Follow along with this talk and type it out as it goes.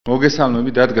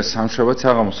მოგესალმები, დადგა სამშაბათ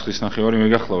საღამოს ხისნახევარი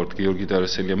მეგახლავართ გიორგი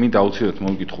დარასელია. მინდა აუცილებლად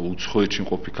მოვიკითხო უცხოეთში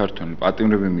მყოფი ქართველი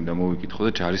პატიმრები მინდა მოვიკითხო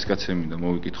და ჯარისკაცები მინდა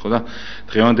მოვიკითხო და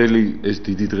დღევანდელი ეს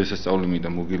დიდი დღესასწაული მინდა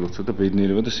მოგილოცო და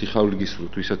ბედნიერება და სიხარული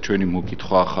გისურვოთ, ვისაც ჩვენი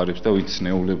მოკითხვა ახარებს და ვინც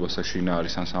ნეულებასა შინა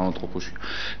არის ან სამავთყოფოში.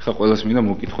 ხა ყველას მინდა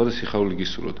მოკითხვა და სიხარული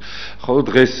გისურვოთ. ხოლო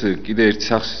დღეს კიდე ერთი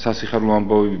სასიხარულო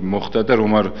ამბავი მოხდა და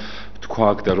რომ არ თქვა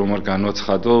აქ და რომ არ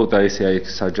განვაცხადო და ესე აი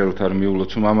საჯაროდ არ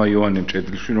მიულოცო მამა იოანე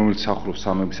მჭედლიშვილი, რომელიც სახლობს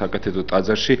სამების საკათედრო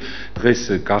ტაძარში, დღეს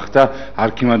გახდა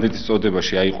არქიმანდრიტის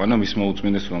წოდებაში აიყვანა, მის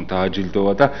მოუწმინდესობამ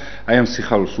დააჯილდოვა და აი ამ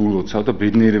სიხარულს ულოცავ და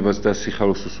ბედნიერებას და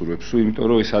სიხარულს უსურვებს, იმიტომ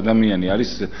რომ ეს ადამიანი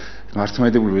არის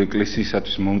მართლმადიდებლური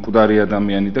ეკლესიისათვის მომკვდარი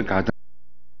ადამიანი და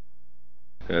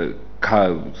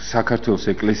საქართველოს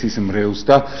ეკლესიის მრევლს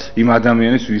და იმ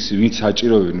ადამიანებს ვინც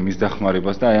საჭიროებენ მის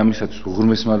დახმარებას და აი ამისათვის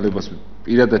უღრმეს მადლობას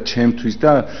პირადად ჩემთვის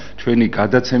და ჩვენი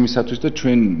გადაცემისათვის და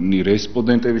ჩვენი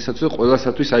რესპონდენტებისათვის და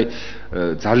ყველასათვის აი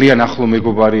ძალიან ახლო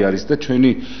მეგობარი არის და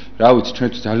ჩვენი რა ვიცი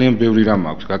ჩვენთვის ძალიან ბევრი რამ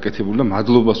აქვს გაკეთებული და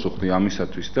მადლობას ვუხდი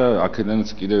ამისათვის და აქედანაც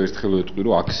კიდევ ერთხელ ვეტყვი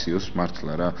რომ აქციოს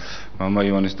მართლა რა მამა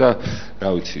ივანეს და რა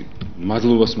ვიცი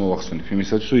მადლობას მოვახსენებ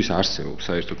იმისათვის რომ ის არსებობს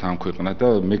საერთოდ ამ ქვეყნად და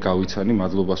მე გავიცანი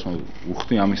მადლობას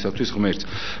ვუხდი ამისათვის ღმერთს.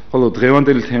 ხოლო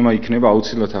დღევანდელი თემა იქნება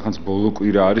აუცილებლად ახანს ბოლო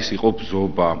კვირა არის იყო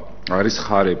ბზობა, არის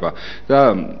ხარება და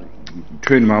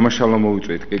ჩვენ მამა შალვა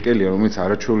მოვიწვევით კეკელია, რომელიც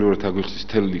არაჩვეულებრივად აგვიხსნის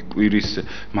თელი კვირის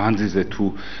მანძილზე თუ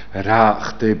რა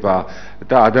ხდება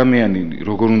და ადამიანი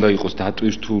როგორ უნდა იყოს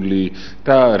დატვირთული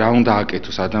და რა უნდა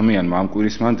აკეთოს ადამიანმა ამ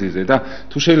კვირის მანძილზე და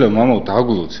თუ შეიძლება მამაო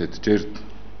დაგლოცეთ ჯერ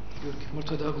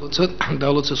მართლა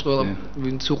დაგლოცოთ ყველა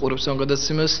ვინც უყურებს ამ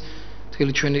გადაცემას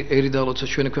მთელი ჩვენი ერი დაგლოცოთ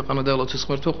ჩვენი ქვეყანა დაგლოცოთ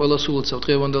ღმერთმა ყველას ულოცავ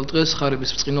დღევანდელ დღეს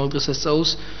ხარების ბრწყინვალე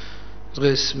დღესასწაულს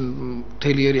დღეს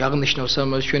მთელი ერი აღნიშნავს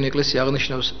ამას ჩვენი ეკლესია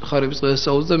აღნიშნავს ხარების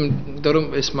დღესასწაულს და მინდა რომ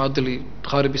ეს მადლი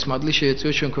ხარების მადლი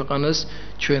შეეწიოს ჩვენ ქვეყანას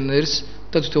ჩვენ ერს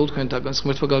და თითოეულ თქვენთაგანს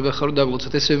ღმერთმა გაგახარო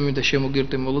დაგლოცოთ ესე მინდა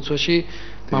შემოგირდე მოლოცვაში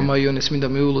მამა იონეს მინდა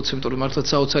მიულოცო იმიტომ რომ მართლა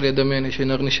საოცარი ადამიანი შენ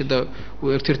აღნიშნე და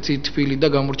ერთ-ერთი თბილი და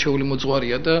გამორჩეული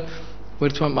მოძღვარია და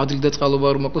ღმერთმა მადლი და წყალობა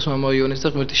არ უმოკლოს მამა იონეს და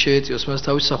ღმერთი შეეწიოს მას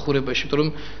თავის სახურებაში, იმიტომ რომ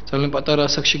ძალიან პატარა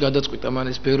ასაკში გადაწყვიტა მან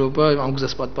ეს ბერობა, ამ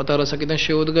გზას პატარა ასაკიდან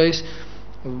შეუდგა ის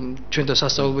ჩვენთან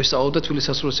სასწავლებელში სწავლობდა, თბილისის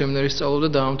სასულიერო სემინარიაში სწავლობდა,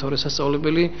 დაამთავრა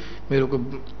სასწავლებელი, მე როგორ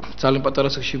ძალიან პატარა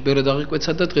ასაკში ბერად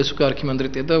აღიკვეცა და დღეს უკვე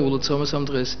არქიმანდრიტია და ულოცავ მას ამ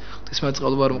დღეს. ღვთის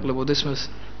წყალობა არ მოკლებოდეს მას.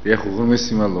 ეხლა უღრმესი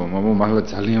სიმალოა, მამა, მართლა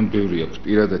ძალიან ბევრი აქვს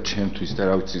პირადად ჩემთვის და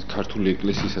რა ვიცი, ქართული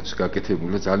ეკლესიისათვის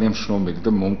გაკეთებული და ძალიან შრომელი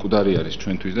და მომკვდარი არის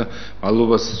ჩვენთვის და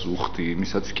მადლობას ვუხდი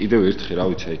იმისათვის კიდევ ერთხელ, რა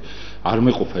ვიცი, აი არ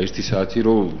მეყოფა ერთი საათი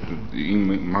რომ იმ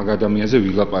მაგ ადამიანზე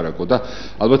ვილაპარაკო და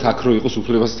ალბათ აქ რო იყოს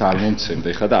უფლებას არ მომცემდა,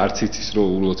 ეხლა და არც იცის რომ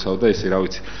ულოცავ და ესე რა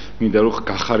ვიცი, მინდა რომ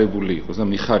გახარებული იყოს და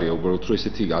მიხარია უბრალოდ რომ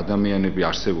ესეთი ადამიანები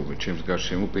არსებობენ ჩემს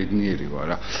გარშემო, ბედნიერი ვარ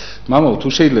რა. მამაო, თუ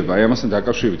შეიძლება აი ამასთან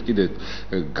დაკავშირებით კიდე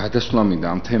გადასვლა მინდა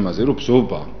ამ თემაზე რომ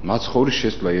ბზობა, მაცხოვრის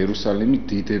შესვლა იერუსალიმით,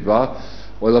 დიდება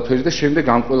ყველაფერი და შემდეგ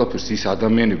ამ ყველაფერს ის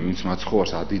ადამიანები ვინც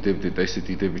მაცხოვარს ადიდებდნენ და ესე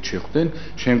დიდებით შეხვდნენ,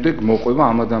 შემდეგ მოყვება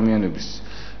ამ ადამიანების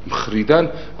მხრიდან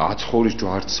აცხოვრის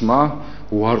ჯვარცმა,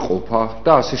 უარყოფა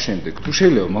და ასე შემდეგ. თუ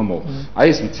შეიძლება მამაო, აი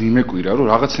ეს მძიმე კვირა რომ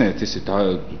რაღაცნაირად ესე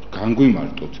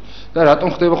განგვიმარტოთ და რატომ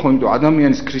ხდება ხოლმე? იმიტომ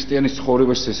ადამიანის ქრისტიანის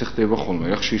ცხოვრებაში ესე ხდება ხოლმე,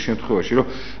 რა ხშირ შემთხვევაში რომ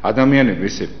ადამიანები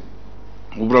ესე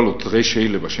უბრალოდ დღეს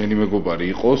შეიძლება შენი მეგობარი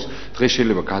იყოს, დღეს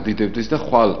შეიძლება გადიდებდეს და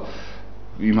ხვალ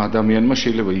იმ ადამიანმა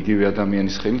შეიძლება იგივე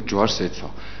ადამიანის ხელით ჯვარს ეცვა.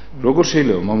 როგორ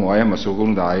შეიძლება მამო აი ამას როგორ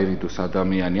უნდა აერიდოს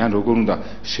ადამიანი ან როგორ უნდა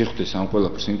შეხვდეს ამ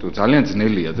ყველაფერს, იმიტომ ძალიან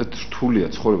ძნელია და რთულია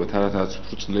ცხოვრება, თარათაც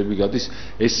უფრო წლები გადის,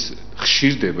 ეს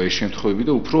ხშირდება ეს შემთხვევები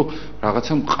და უფრო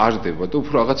რაღაცა მყარდება და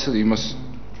უფრო რაღაცა იმას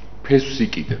ფესვს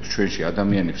იკიდებს ჩვენში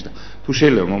ადამიანებს და თუ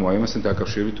შეიძლება მამო აი ამასთან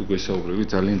დაკავშირებით თუ გესაუბრები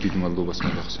ძალიან დიდ მადლობას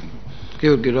მოგახსენებ.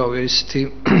 გიორგი, რა ესეთი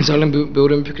ძალიან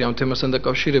ბევრი მიფიქრე ამ თემასთან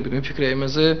დაკავშირებით, მიფიქრე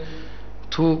იმაზე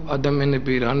თუ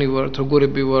ადამიანები რანი ვართ,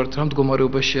 როგორები ვართ, რა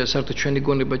მდგომარეობაშია საერთოდ ჩვენი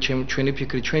გონება, ჩვენი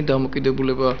ფიქრი, ჩვენი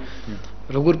დამოკიდებულება,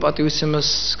 როგორ პატივისცემას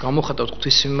გამოხატავთ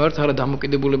ღვთის მიმართ, არა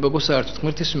დამოკიდებულებაგო საერთოდ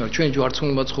ღმერთის მიმართ, ჩვენი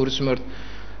ჯვარცმული მაცხოვრის მიმართ,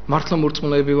 მართლა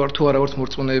მორწმუნეები ვართ თუ არა ვართ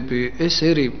მორწმუნეები, ეს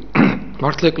ერი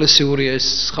მართლა ეკლესიურია ეს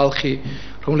ხალხი,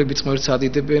 რომლებიც ღმერთს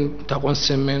ადიდებენ,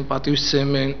 დაყვანსცემენ,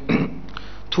 პატივისცემენ,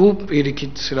 თუ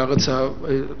პირიქით რაღაცა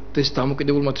ეს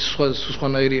დამოკიდებული მათი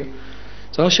სხვანაირია.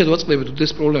 ძალიან შევაწყდებით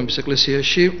უდიდეს პრობლემებს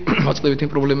ეკლესიაში, ვაწყდებით იმ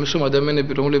პრობლემებს, რომ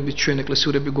ადამიანები, რომლებიც ჩვენ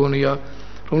ეკლესიურები გონია,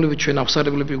 რომლებიც ჩვენ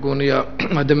აღსარებლები გონია,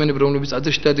 ადამიანები, რომლებიც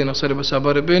აზრში დადიან აღსარებას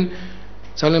აბარებენ,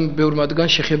 ძალიან ბევრ მათგან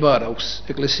შეხება არ აქვს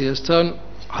ეკლესიასთან,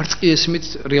 არც კი ესმით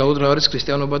რეალურად რა არის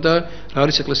ქრისტიანობა და რა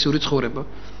არის ეკლესიური ცხოვრება.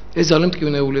 ეს ძალიან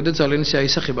მტკივნეულია და ძალიან ისე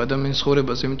აისახება ადამიანის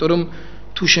ცხოვრებაზე, იმიტომ რომ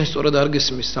თუ შენ სწორად არ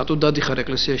გესმის, რატო დადიხარ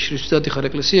ეკლესიაში, რისთვის დადიხარ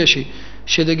ეკლესიაში,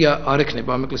 შედეგი არ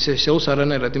ექნება ამ ეკლესიაში შეულს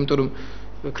არანაირად, იმიტომ რომ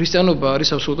ქრისტიანობა არის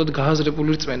აბსოლუტურად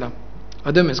გააზრებული რწმენა.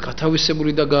 ადამიანს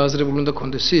გათავისებული და გააზრებული უნდა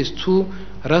კონდეს ის თუ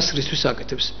რას რისთვის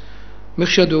აკეთებს. მე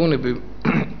ხშირად ვეუბნები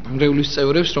მრევლის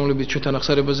წევრებს, რომლებიც ჩვენთან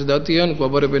აღსარებაზე დადიან,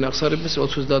 გვაბარებენ აღსარებას,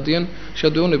 როდესაც დადიან,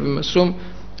 ხშირად ვეუბნები იმას, რომ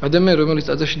ადამიანი რომელიც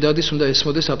ტაძარში დადის, უნდა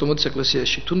ესმოდეს ავტომატურად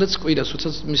ეკლესიაში. თუნდაც კვირას,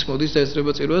 როდესაც მის მოდის და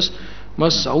ესწრება წირვას,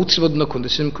 მას აუცილებლად უნდა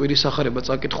კონდეს იმ კვირის სახარება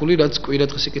წაკითხული, რაც კვირა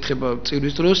დღეს იკითხება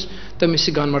წირვის დროს და მისი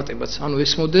განმარტებაც. ანუ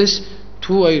ესმოდეს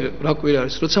თუ აი რა კვირა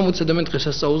არის. როცა მოდის ადამიანი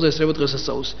დღესასწაულს და ესწრება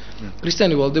დღესასწაულს.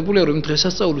 ქრისტიანი ვალდებულია, რომ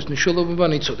დღესასწაულის მნიშვნელობა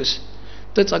იცოდეს.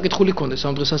 და წაკითხული კონდეს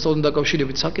ამ დღესასწაულთან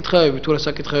დაკავშირებით საკითხავები, თუ რა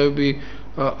საკითხავები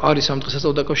არის ამ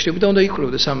დღესასწაულთან დაკავშირებით და უნდა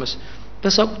იკვლევდეს ამას. და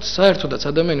საერთოდაც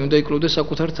ადამიანი უნდა იკვლევდეს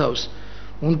საკუთარ თავს.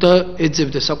 უნდა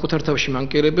ეძებდეს საკუთარ თავში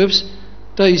მანკიერებებს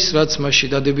და ის რაც მასში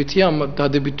დადებითია, ამ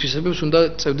დადებით თვისებებს უნდა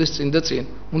წევდეს წინ და წინ.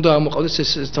 უნდა ამოყავდეს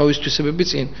ეს თავის თვისებები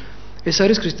წინ. ეს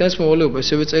არის ქრისტიანის მოვალეობა,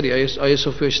 ესევე წერია აი ეს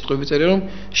სოფიაში სიტყვები წერია, რომ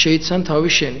შეიცან თავი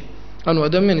შენი. ანუ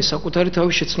ადამიანი საკუთარი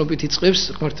თავის შეცნობით იწყებს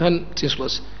ღმერთთან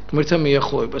წინსვლას, ღმერთთან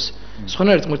მიახლოებას.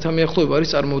 სხვანაირად ღმერთთან მიახლოება არის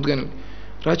წარმოუდგენელი.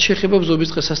 რაც შეეხება ბზობის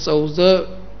დღესასწაულს და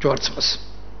ჯვარცმას.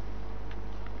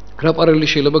 რა პარალელი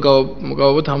შეიძლება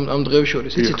გავაბოთ ამ დღეებს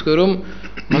შორის? იცით თქვენ რომ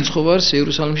მაცხოვარს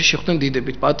იერუსალიმში შეხვდნენ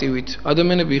დიდებით, პატივით.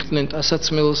 ადამიანები იხდნენ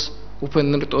ტასაცმელს,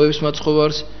 უფენდნენ რტოებს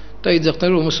მაცხოვარს და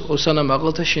იძახდნენ რომ ოსანა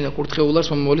მაღალთა შინა კურთხეულას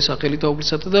მომავალი სახელით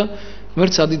აუფლისათა და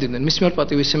ღმერთს ადიდებდნენ, მის მიმართ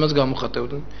პატივისცემას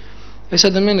გამოხატებდნენ. ეს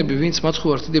ადამიანები, ვინც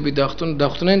მაცხოვარს დიდებით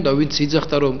დახვდნენ და ვინც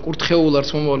იძახდა რომ კურთხეულას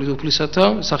მომავალი უფლისათა,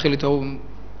 სახელით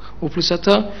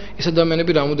უფლისათა, ეს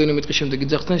ადამიანები რამოდენიმე დღის შემდეგ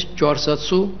იძახდნენ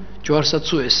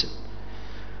ჯვარსაცუ ესე.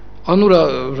 ანუ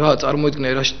რა წარმოიდგინე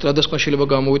რა დასკვნა შეიძლება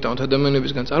გამოვიტანოთ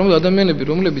ადამიანებისგან. წარმოიდგინე ადამიანები,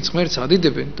 რომლებიც ღმერთს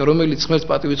ადიდებენ და რომელიც ღმერთს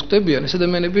პატივით ხვდებიან, ეს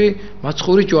ადამიანები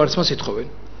მაცხოვრის ჯვარცმას ეთხოვენ.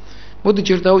 მოდი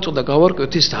ჯერ დავიწყოთ და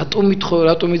გავარკვევთ ის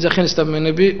რატომ იძახენ ეს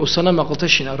ადამიანები ოსანა მაღალთა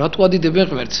შინა, რატო ადიდებენ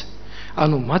ღმერთს?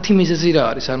 ანუ მათი მიზეზი რა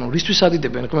არის? ანუ რისთვის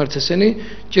ადიდებენ ღმერთს ესენი?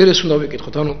 ჯერ ეს უნდა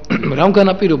ვიკითხოთ. ანუ რამ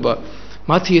განაპირობა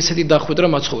მათი ესეთი დახვედრა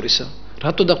მაცხოვრისა?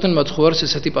 რატო დახვდნენ მაცხოვარს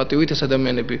ესეთი პატივით ეს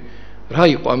ადამიანები? რა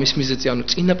იყო ამის მიზეზი? ანუ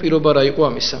წინაპირობა რა იყო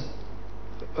ამისა?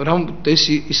 რამ ეს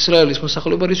ისრაელის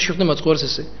მოსახლეობა რის შეხვდნენ მაცხოვარს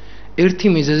ესე? ერთი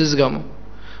მიზეზის გამო,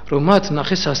 რომ მათ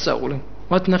ნახეს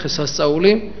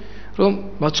სასწაული, რომ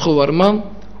მაცხოვარმა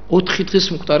 4 დღის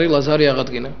მკვდარი ლაზარი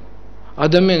აღადგინა.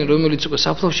 ადამიანი, რომელიც უკვე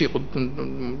საფლავში იყო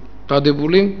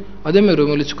დადებული, ადამიანი,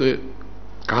 რომელიც უკვე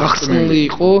გახსნილი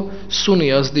იყო, სუნი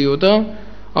აზდიოდა,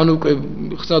 ანუ უკვე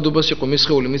ხსნადობას იყო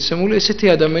მისხეული მიცემული, ესეთი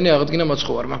ადამიანი აღადგინა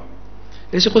მაცხოვარმა.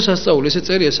 ეს იყო სასწაული, ესე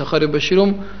წერია სახარებაში, რომ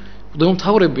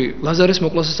მღვდელმთავრები ლაზარეს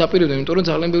მოკლასას აპირებდნენ, იმიტომ რომ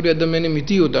ძალიან ბევრი ადამიანი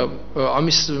მიდიოდა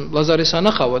ამის ლაზარეს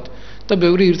ანახავად და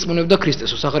ბევრი ირწმუნებდა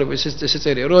ქრისტესო. სახარებაში ესე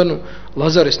წერია, რომ ანუ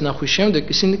ლაზარეს ნახვის შემდეგ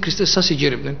ისინი ქრისტეს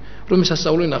სასიჯერებდნენ, რომ ის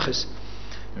სასწაული ნახეს.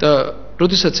 და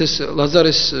როდესაც ეს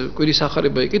ლაზარეს კვირის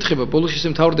ახარება იკითხება, ბოლოს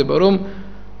ისე მთავრდება, რომ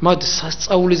მათ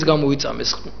სასწაულის გამო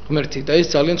იწამეს ღმერთი და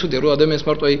ეს ძალიან ცუდია, რომ ადამიანს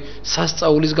მარტო აი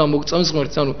სასწაულის გამო იწამეს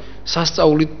ღმერთს, ანუ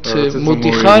სასწაულით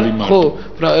მოდიხარ, ხო,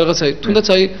 რაღაცა თუნდაც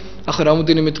აი ახლა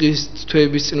რამოდენიმე დღის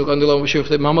თვეების წინ უკან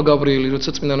შევხვდე მამა გაბრიელი, როცა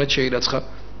წმინდანად შეირაცხა.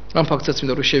 ამ ფაქტსაც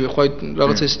მინდა რომ შევიხო, აი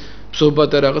რაღაცა ეს ბზობა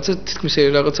და რაღაცა თითქმის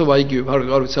რაღაცა ვაიგივებ,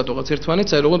 არ ვიცი რატოღაც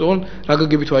ერთმანეთს, აი როგორ რა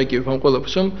გაგებით ვაიგივებ ამ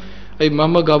ყველაფერს, რომ აი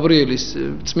მამა გაბრიელის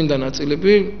წმინდა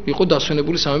ნაწილები იყო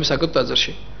დასვენებული სამების საკათოლიკო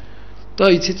ტაძარში. და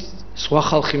იცით, სხვა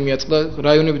ხალხი მიაწყდა,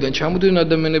 რაიონებიდან ჩამოდიოდნენ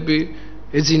ადამიანები,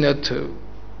 ეძინათ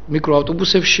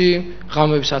მიკროავტობუსებში,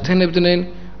 ღამებს ათენებდნენ,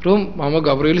 რომ მამა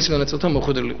გაბრიელის განაცხადთან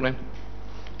მოხვედრილიყვნენ.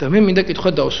 და მე მინდა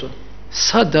კითხვა დავსვა,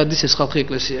 სად დადის ეს ხალხი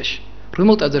ეკლესიაში?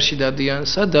 რომელ ტაძარში დადიან,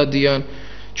 სად დადიან?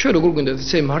 ჩვენ როგორ გვინდა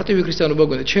იცი, მარტივი ქრისტიანობა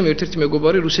გვინდა. ჩემი ერთ-ერთი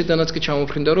მეგობარი რუსეთანაც კი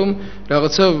ჩამოფრინდა, რომ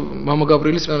რაღაცა მამა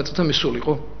გაბრიელის განაცხადთან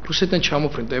მისულიყო. რუსეთთან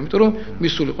ჩამოფრინდა, იმიტომ რომ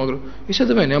მისულიყო, მაგრამ ის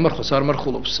ადამიანი ამარხვას არ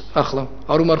მარხულობს. ახლა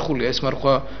არ უმარხულია ეს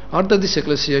მარხვა, არ დადის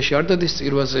ეკლესიაში, არ დადის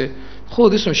წირვაზე. ხოლო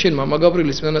ის რომ შენ მამა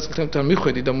გაბრიელის განაცხადთან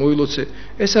მიხვედი და მოილოცე,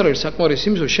 ეს არ არის საკმარისი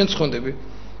იმის, რომ შენ ცხონდები.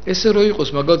 ესე რო იყოს,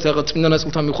 მაგალითად რაღაც წმინდა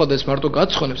ნაწილთან მიხვდა ეს მარტო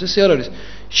გაცხონებს, ესე არ არის.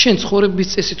 შენ ცხოვრების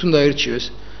წესით უნდა ერჩივეს.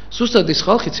 ზუსტად ის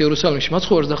ხალხიც იერუსალიმში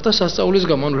მაცხოვარს დახვდა სასწაულის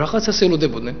გამო, ანუ რაღაცას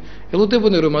ელოდებოდნენ.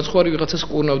 ელოდებოდნენ, რომ მაცხოვარი ვიღაცას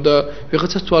კურნავდა,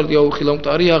 ვიღაცას თვალი აუხილა,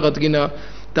 მკვდარი აღადგინა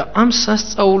და ამ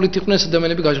სასწაულით იყვნენ ეს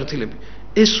ადამიანები გაჟღთილები.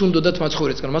 ეს უნდათ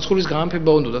მაცხოვრისგან, მაცხოვრის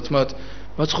გამამფება უნდათ მათ.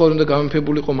 მაცხოვარი უნდა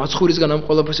გამამფებულიყო, მაცხოვრისგან ამ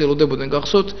ყველაფერს ელოდებოდნენ.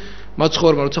 გახსოვთ,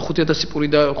 მაცხოვარმა როცა 5000 პური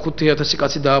და 5000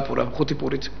 კაცი დააპურა 5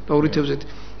 პურით და 2 თევზით.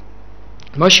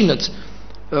 მაშინაც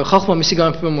ხალხმა მისი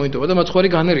გამამფება მოინდომა და მაცხოვარი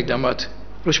განერიდა მათ.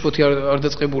 როშფოთი არ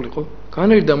დაწყებულიყო.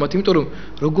 განერიდა მათ, იმიტომ რომ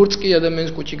როგორც კი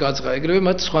ადამიანის კუჭი გაძღა, ეგრევე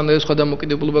მათ სხვა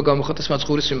დამოკიდებულება გამოხატეს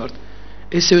მაცხოვრის მიმართ.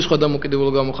 ესევე სხვა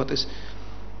დამოკიდებულება გამოხატეს.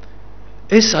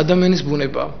 ეს ადამიანის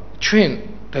ბუნება. ჩვენ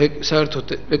და საერთოდ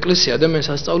ეკლესია ადამიანს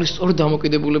ასწავლის სწორ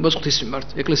დამოკიდებულებას ღვთის მიმართ,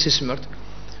 ეკლესიის მიმართ.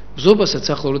 ბზობასაც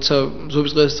ახლა როცა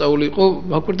ბზობის დღესასწაული იყო,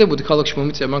 ვაკვირდებოდი ქალაქში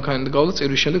მომიწია მანქანა და გავლა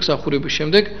წირვის შემდეგ, სახურების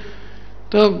შემდეგ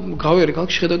და გავიარე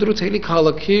ქალაქში ხედავდი რომ მთელი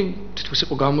ქალაქი თითქოს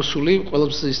იყო გამოსული,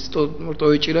 ყველაფერს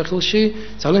ტოვეჭირა ხელში,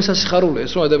 ძალიან სასიხარულოა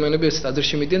ეს რომ ადამიანები ეს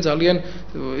ტაძარში მიდიან, ძალიან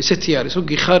ისეთი არის რომ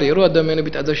გიხარია რომ ადამიანები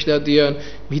ტაძარში დადიან,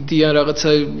 მიდიან რაღაცა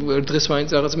ერთ დღეს მაინც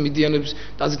რაღაც მიდიანებს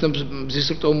ტაძრიდან მზის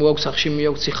რტო მოაქვს, სახში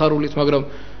მიაქვს სიხარულით, მაგრამ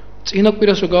წინა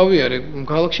კვირას რო გავიარე,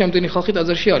 ქალაქში ამდენი ხალხი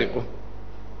ტაძარში არ იყო.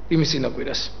 იმის წინა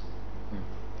კვირას.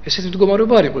 ესეთი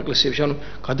მდგომარეობა არ იყო ეკლესიებში, ანუ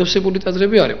გადავსებული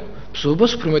ტაძრები არ იყო.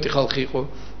 ბზობას უფრო მეტი ხალხი იყო.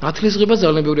 ნათლისღება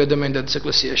ძალიან ბევრი ადამიანი დადის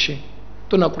ეკლესიაში.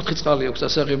 და ნაკურთხი წყალი აქვს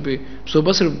ასაღები,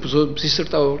 ბზობას ბზის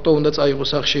რტო უნდა წაიღოს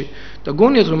სახში და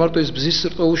გონიათ რომ მარტო ეს ბზის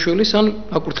რტო უშველის ან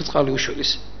ნაკურთხი წყალი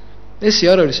უშველის. ესე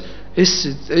არ არის,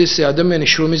 ესე ადამიანი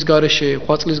შრომის გარეშე,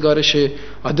 ხვაწლის გარეშე,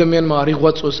 ადამიანმა არ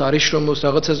იღვაწოს, არ იშრომოს,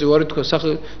 რაღაცაზე უარი თქვა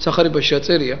სახარებაში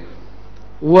აწერია.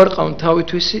 უარყავთ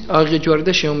თავითვისი, აღიჯვარი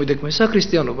და შეუმიდეკ მე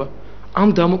საქრისტიანობა.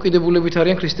 ამ დამოკიდებულებით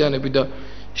არიან ქრისტიანები და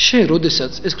შენ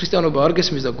როდესაც ეს ქრისტიანობა არ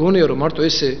გესმის და გონია რომ მარტო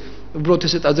ესე უბრალოდ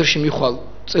ესე ტაძარში მიხვალ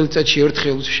წელიწადში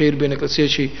ერთხელ შეირბენ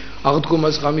ეკლესიაში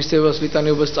აღდგომას ღამისთებას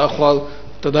ლიტანიობას წახვალ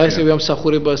და დაესწრები ამ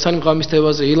სახურებას სანამ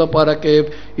ღამისთებაზე ილაპარაკებ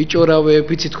იჭორავებ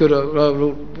ვიცი თქვენ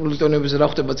ლიტანიობაზე რა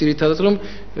ხდება ძირითადად რომ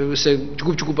ესე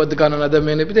ჯგუფ-ჯგუფად განან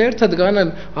ადამიანები და ერთად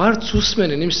განან არც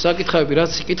უსმენენ იმ საკითხები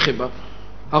რაც იკითხება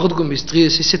აღდგომის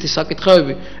დღეს ისეთი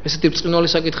საკითხები, ესეთი ბრწყინვალე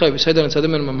საკითხები, საიდანაც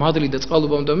ადამიანმა მადლი და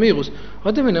წყალობა უნდა მიიღოს,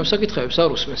 ადამიანი ამ საკითხებს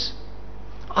არ უსმენს.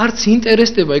 არც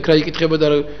ინტერესდება იქ რა იკითხება და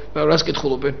რას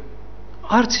კითხულობენ.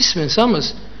 არც ისმენს ამას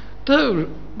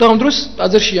და ამ დროს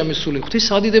ტაძარშია მისული, ღვთის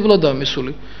სადიდებლადაა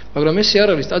მისული, მაგრამ ესე არ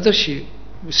არის ტაძარში,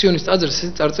 სიონის ტაძარს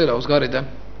ესე წარწერაოს გარედან.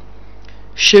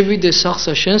 შევიდე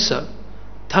სახსა შენსა,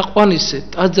 თაყვანისე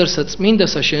ტაძარსა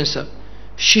წმინდასა შენსა,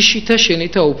 შიშითა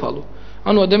შენითა უფალო.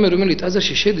 ანუ ადამიანი რომელიც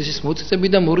ტაძარში შედის ის მოწიწები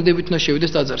და მორიდებით უნდა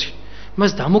შევიდეს ტაძარში.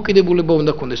 მას დამოკიდებულება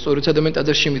უნდა ქონდეს, სწორედ ადამიანი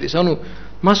ტაძარში მიდის. ანუ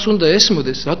მას უნდა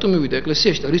ესმოდეს, რატომ მივიდა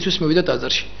ეკლესიაში და რისთვის მივიდა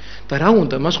ტაძარში. და რა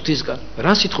უნდა მას ღვთისგან,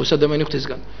 რა სიტყვის ადამიანი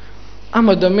ღვთისგან. ამ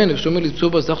ადამიანებს რომელიც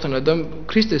ბზობას დახვდნენ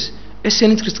ქრისტეს,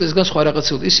 ესენიც ქრისტესგან სხვა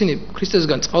რაღაცეულდ. ისინი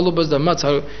ქრისტესგან წყალობას და მათ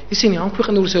ისინი ამ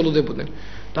ქვეყნიურს ელოდებოდნენ.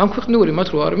 და ამ ქვეყნიური მათ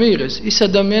რო არ მიიღეს, ის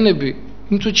ადამიანები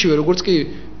იმ წუთშივე როგორც კი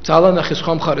ძალა ნახეს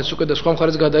სხვა მხარეს უკვე და სხვა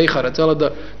მხარეს გადაიხარა ძალა და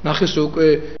ნახეს რომ უკვე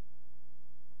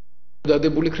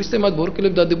დადებული ქრისტე მათ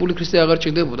ბორკილებ დადებული ქრისტე აღარ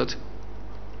ჭირდებოდათ.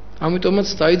 ამიტომაც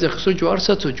დაიძახეს რომ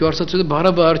ჯვარსაცო და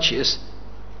ბარაბა არჩიეს.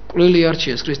 კვლელი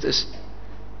არჩიეს ქრისტეს.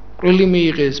 კვლელი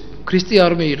მიიღეს, ქრისტე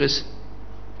არ მიიღეს.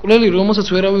 კვლელი რომელსაც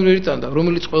ვერავინ ვერ იტანდა,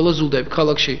 რომელიც ყველა ზულდა იქ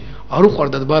ქალაქში, არ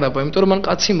უყვარდათ ბარაბა, იმიტომ რომ მან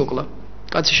კაცი მოკლა,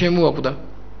 კაცი შემოაკვდა.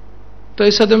 და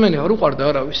ეს ადამიანი არ უყვარდა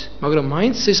არავის, მაგრამ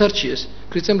მაინც ეს არჩიეს.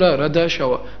 ქრისტემ რა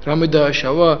დააშავა, რამე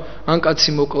დააშავა, ან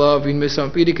კაცი მოკლა, ვინმე სამ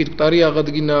პირიქით მტარი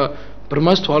აღადგინა,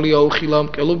 ბრმას თვალი აუხილა,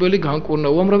 მკელობელი განკურნა,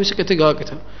 უამრავი სიკეთე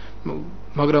გააკეთა.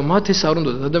 მაგრამ მათ ეს არ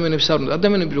უნდა, ადამიანებს არ უნდა,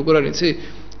 ადამიანები როგორ არის, იცი?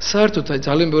 საერთოდ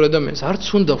ძალიან ბევრი ადამიანს არც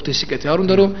უნდა ღვთის სიკეთე, არ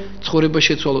უნდა რომ ცხოვრება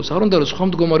შეცვალოს, არ უნდა რომ სხვა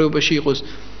მდგომარეობაში იყოს.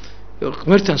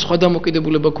 ღმერთთან სხვა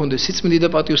დამოკიდებულება ქონდეს, სიწმინდე და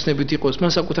პატიოსნებით იყოს,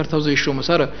 მას საკუთარ თავზე იშრომოს,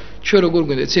 არა, ჩვენ როგორ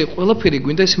გვინდა, იცი, ყველაფერი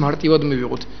გვინდა ეს მარტივად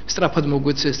მივიღოთ, სწრაფად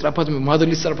მოგვეცეს, სწრაფად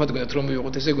მადლით სწრაფად გვინდა რომ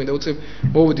მივიღოთ, ესე გვინდა, უცებ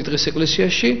მოვიდი დღეს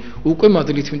ეკლესიაში, უკვე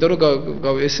მადლით მინდა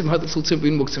რომ ესე მადლს უცებ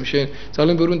ვინ მოგცემ შენ,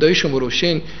 ძალიან ბევრი უნდა იშრომო რომ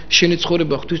შენი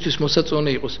ცხოვრება ღვთისთვის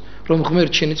მოსაწონე იყოს, რომ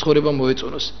ღმერთ შენი ცხოვრება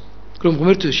მოეწონოს, რომ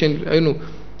ღმერთთვის შენ,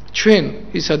 ჩვენ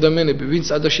ის ადამიანები, ვინც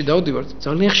ტაძარში დავდივართ,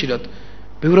 ძალიან ხშირად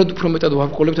ბევრად უფრო მეტად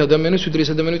ვარყოლებთ ადამიანებს, ვიდრე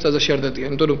ეს ადამიანები ტაძარში არ დადიან,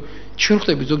 იმიტომ რომ ჩვენ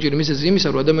ხვდებით ზოგჯერ მიზეზი იმისა,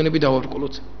 რომ ადამიანები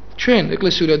დავარყოლოთ. ჩვენ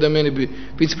ეკლესიური ადამიანები,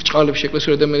 ვინც ბრჭყალებში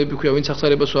ეკლესიური ადამიანები ქვია, ვინც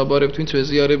აღსარებას ვაბარებთ, ვინც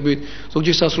ვეზიარებით,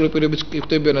 ზოგჯერ სასრულეპირებიც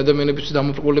ხვდებიან ადამიანებიც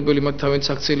დამოპყრობლებელი მათ თავენ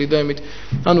საქციელი და იმით.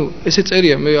 ანუ ესე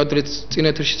წერია, მე ადრეც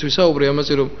წინა ეთერშიც ვისაუბრე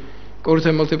ამაზე, რომ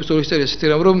კორინთელ ეპისტოლის წერია ესეთი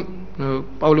რომ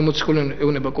პავლე მოციქულიანი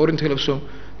ეუბნება კორინთელებს, რომ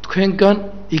თქვენგან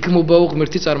იგმობაო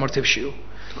ღმერთი წარმართებშიო.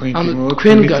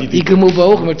 თქვენგან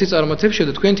იგმობაო ღმერთი წარმართებშიო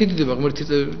და თქვენ თიდდება ღმერთი,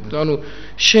 ანუ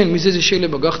შენ მიზეზი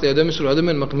შეიძლება გახდე ადამიანს, რომ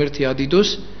ადამიანმა ღმერთი ადიდოს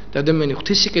და ადამიანი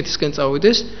ღვთისიკეთისკენ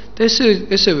წავიდეს და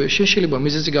ესევე შენ შეიძლება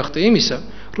მიზეზი გახდე იმისა,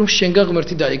 რომ შენგან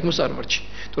ღმერთი დაიგმოს წარმართში.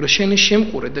 იმიტომ რომ შენი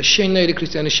შემყურე და შენნაირი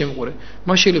ქრისტიანის შემყურე,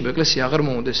 მას შეიძლება ეკლესია აღარ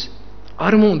მოუნდეს.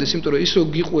 არ მოუნდეს, იმიტომ რომ ის რო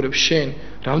გიყურებ შენ,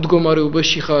 რა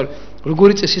მდგომარეობაში ხარ,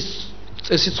 როგორი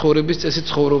წესი ცხოვრების წესი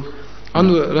ცხოვრობ,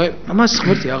 ანუ ამას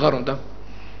ღმერთი აღარ უნდა.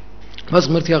 მას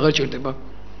ღმერთი აღარ ჭირდება.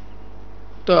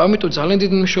 და ამიტომ ძალიან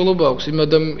დიდი მნიშვნელობა აქვს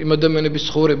იმ ადამიანების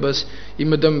ცხოვრებას,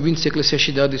 ვინც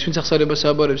ეკლესიაში დადის, ვინც აღსარებას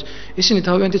აბარებს, ისინი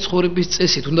თავიანთი ცხოვრების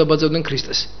წესით უნდა ბაძავდნენ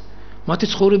ქრისტეს. მათი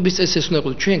ცხოვრების წესს უნდა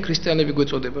იყოს, ჩვენ ქრისტიანები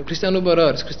გვეწოდება. ქრისტიანობა რა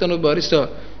არის? ქრისტიანობა არის რა?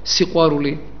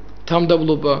 სიყვარული,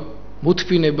 თამდაბლობა,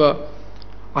 მოთფინება,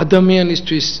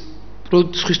 ადამიანისთვის,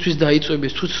 სხვისთვის დაიწვევი,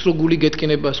 სხვისთვის რო გული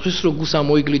გეტკინება, სხვისთვის რო გულს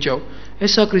ამოიგლიჭავ.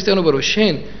 ესაა ქრისტიანობა, რომ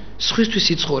შენ სხვისთვის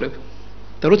იცხოვრებ.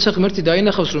 და როცა ღმერთი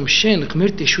დაინახავს, რომ შენ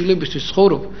ღმერთის შვილებისთვის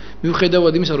ცხოვრობ,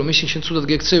 მიუხედავად იმისა, რომ ისინი შენ ცუდად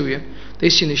გექცევიან და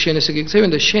ისინი შენ ესე გექცევიან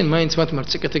და შენ მაინც მათ მიმართ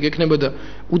სიკეთე გექნება და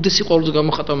უდესი ყვავილს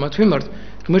გამოხატავ მათ მიმართ,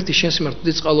 ღმერთი შენს მიმართ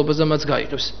უდეს წყალობას და მას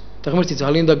გაიღებს. და ღმერთი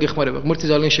ძალიან დაგეხმარება, ღმერთი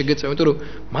ძალიან შეგეწევა, იმიტომ რომ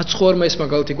მაცხოვარმა ეს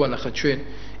მაგალითი გვანახა ჩვენ.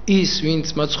 ის ვინც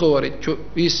მაცხოვარი,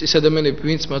 ის ადამიანები,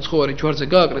 ვინც მაცხოვარი ჯვარზე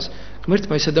გააკრეს,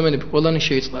 ღმერთმა ეს ადამიანები ყველანი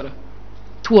შეიწყარა.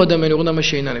 თუ ადამიანი უნდა მას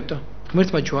შეინანებდა,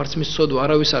 ღმერთმა ჯვარცმის ცოდვა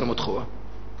არავის არ მოთხოვა.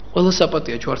 ყველა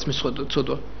საპატია ჯვარცმის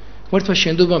ცოდვა. ღმერთმა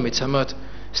შენდობა მეცა მათ.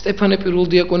 სტეფანე პირველ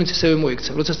დიაკონიც ისევე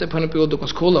მოიქცა. როცა სტეფანე პირველ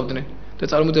დიაკონს ქოლავდნენ და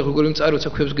წარმოდიდგენ როგორი მწარი, როცა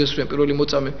ქვებს გესვრიან პირველი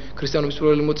მოწამე, ქრისტიანობის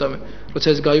პირველი მოწამე, როცა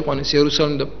ეს გაიყვანეს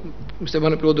იერუსალიმ და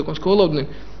სტეფანე პირველ დიაკონს ქოლავდნენ,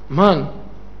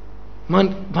 მან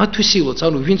მათთვის ილოც,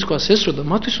 ანუ ვინც ქვას ესროდა,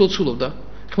 მათთვის ლოცულობდა.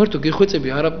 ღმერთო გეხვეწები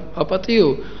არ აპატიო,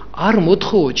 არ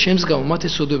მოთხოვო ჩემს გამო მათ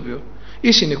ესოდებიო.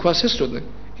 ისინი ქვას ესროდნენ.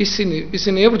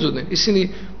 ისინი ებრძოდნენ, ისინი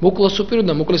მოკლას უპიროდ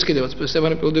და მოკლეს კიდევაც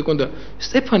სტეფანე პირველ დიაკონი და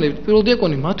სტეფანე პირველ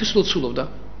დიაკონი მათთვის ლოცულობდა.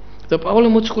 და პავლე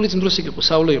მოციქულიც იმ დროს იქ იყო,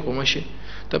 სავლე იყო მაშინ.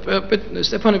 და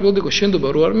სტეფანე პირველ დიაკონი შენდობა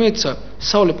რო არ მეეცა,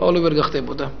 სავლე პავლე ვერ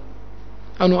გახდებოდა.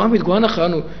 ანუ ამით გვანახა,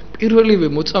 ანუ პირველივე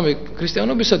მოწამე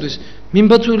ქრისტიანობისათვის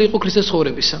მიმბაძველი იყო ქრისტეს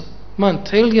ცხოვრებისა. მან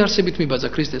თელი არსებით მიბაძა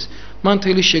ქრისტეს, მან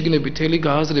თელი შეგნებით, თელი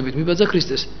გააზრებით მიბაძა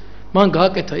ქრისტეს. მან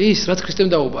გააკეთა ის, რაც ქრისტემ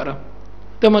დაუბარა.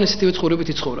 და მან ესეთივე ცხოვრებით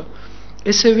იცხოვრა.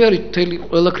 ესევე არის მთელი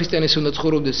ყველა ქრისტიანი ეს უნდა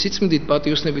ცხოვრობდეს სიწმინდით,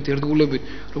 პატიოსნებით, ერთგულებით.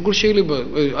 როგორ შეიძლება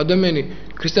ადამიანი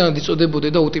ქრისტიანად იწოდებოდა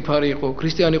და უტიფარი იყო,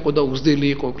 ქრისტიანი იყო და უზდელი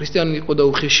იყო, ქრისტიანი იყო და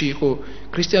უხეში იყო,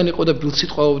 ქრისტიანი იყო და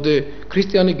ბილციტყვაობდე,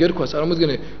 ქრისტიანი გერქვა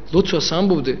წარმოადგენე ლოცვას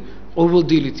ამბობდე, ყოველ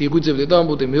დილით იგვიძებდე და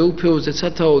ამბობდე მეუფეო,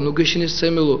 ზეცათაო, ნუგეშინეს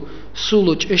ცემელო,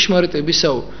 სულო,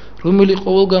 ჭეშმარიტებისაო, რომელი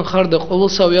ყოველგან ხარ და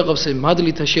ყოველსავე აღავსე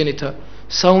მადლითა შენითა,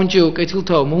 საუნჯეო,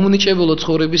 კეთილთაო, მომნიჭებელო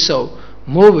ცხოვრებისაო,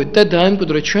 მოვედ და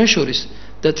დაემკვიდრე ჩვენ შორის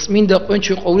და წმინდა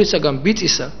ყვენჩი ყოვლისაგან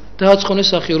ბიწისა და აწყონე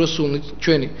სახირო სული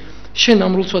ჩვენი. შენ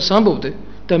ამ ლოცვას ამბობდე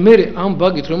და მე ამ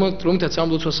ბაგით რომელთაც ამ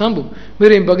ლოცვას ამბობ, მე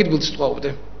იმ ბაგით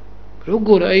ბილციტყვაობდე.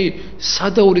 როგორ აი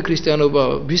სადაური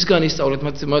ქრისტიანობა, ვისგან ისწავლეთ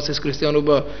მას ეს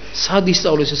ქრისტიანობა, სად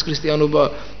ისწავლეს ეს ქრისტიანობა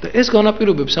და ეს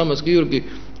განაპირობებს ამას გიორგი,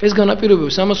 ეს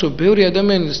განაპირობებს ამას, რომ ბევრი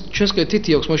ადამიანი ჩვენსკენ თითი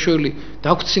აქვს მოშოილი,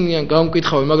 დაგვრცინიან,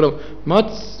 გამკითხავენ, მაგრამ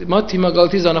მათ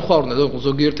იმაგალითის დანახვა არ უნდა,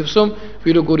 ზოგიერთებს რომ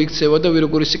ვინ როგორი იქცევა და ვინ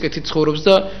როგორი სიკეთით ცხოვრობს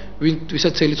და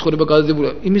ვისაც წელი ცხოვრება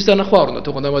გადადებულია, იმის დანახვა არ უნდა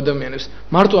თქო ამ ადამიანებს,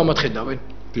 მარტო ამათ ხედავენ.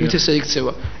 მით ესე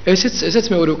იქცევა. ესეც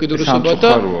მეორე უკიდურესობა და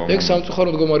ეგ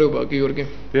სამწუხარო მდგომარეობაა გიორგი.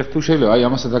 ეხლა თუ შეიძლება აი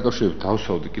ამასთან დაკავშირებით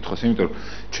დავსვავდი კითხვას, იმიტომ რომ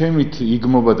ჩემით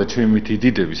იგმობა და ჩემით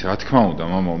იდიდების, რა თქმა უნდა,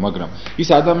 მამაო, მაგრამ ის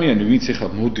ადამიანი, ვინც ეხლა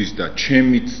მოდის და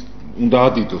ჩემით უნდა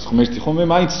ადიდოს ღმერთი, ხო მე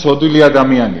მაინც ცოდვილი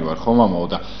ადამიანი ვარ, ხო მამაო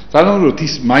და ძალიან რომ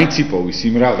ის მაინც იპოვის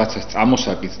იმ რაღაცას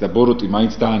წამოსაკից და ბოროტი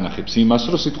მაინც დაანახებს იმას,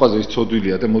 რომ სიტყვაზე ის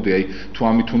ცოდვილია და მოდი აი თუ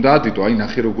ამით უნდა ადიდო, აი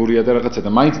ნახე როგორია და რაღაცა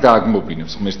და მაინც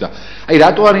დააგმობინებს ღმერთს და აი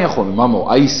რატო არიან ხოლმე მამაო,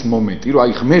 აი ის მომენტი, რომ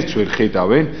აი ღმერთს ვერ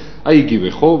ხედავენ, აი იგივე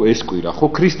ხო, ეს კვირა ხო,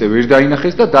 ქრისტე ვერ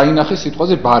დაინახეს და დაინახეს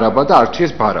სიტყვაზე ბარაბა და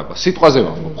არჩიეს ბარაბა. სიტყვაზე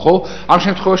ვამბობ, ხო? ამ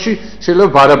შემთხვევაში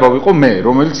შეიძლება ბარაბა ვიყო მე,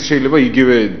 რომელიც შეიძლება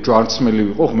იგივე ჯვარცმელი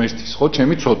ვიყო ღმერთის, ხო,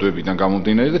 ჩემი ცოდვებიდან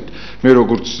გამომდინარე და მე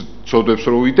როგორც ცოდვებს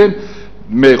რო ვიდენ,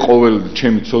 მე ყოველ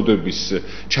ჩემი ცოდვების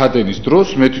ჩადენის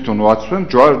დროს მე თვითონ ვაცვენ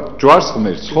ჯვარს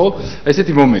ღმერთს, ხო?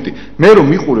 ესეთი მომენტი. მე რომ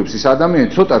მიყურებს ის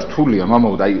ადამიანი ცოტა რთულია,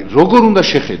 მამაო, და აი როგორ უნდა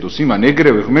შეხედოს იმან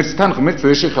ეგრევე ღმერთთან, ღმერთს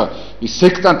ვერ შეხა ის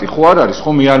სექტანტი ხო არ არის,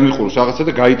 ხო მე არ მიყურებს რაღაცა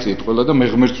და გაიწიეთ ყველა და მე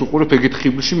ღმერთს უყურებ ეგეთ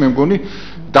ხიბლში, მე მგონი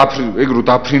ეგ რო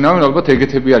დაფრინავენ, ალბათ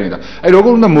ეგეთები არიან და აი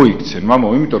როგორ უნდა მოიქცენ,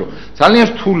 მამაო, იმიტომ რომ ძალიან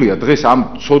რთულია დღეს ამ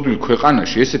ცოდვილ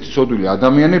ქვეყანაში ესეთი ცოდვილი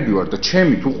ადამიანები ვარ და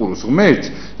ჩემით უყუროს ღმერთს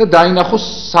და დაინახოს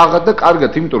საღად და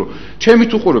კარგად, იმიტომ რომ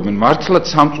ჩემით უყურებენ მართლაც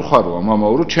სამწუხაროა,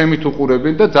 მამაო, რომ ჩემით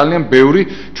უყურებენ და ძალიან ბევრი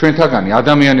ჩვენთაგანი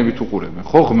ადამიანებით უყურებენ,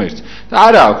 ხო ღმერთს. და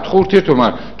არა აქვთ ხო ურთიერთობა,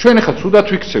 მაგრამ ჩვენ ახლა ცუდად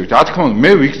ვიქცევით, რა თქმა უნდა,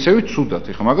 მე ვიქცევით ცუდად,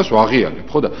 ახლა მაგას ვაღიარებ,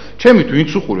 ხო და ჩემით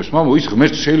ვინც უყურებს, მამაო, ის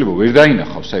ღმერთს შეიძლება ვერ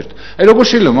დაინახავს საერთოდ. აი როგორ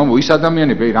შეიძლება, მამაო, ის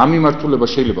ადამიანები აი რა მიმართულება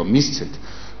შეიძლება მისცეთ?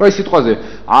 რა ის სიტყვაზე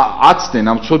აცდნენ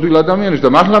ამ ცოდვილ ადამიანებს და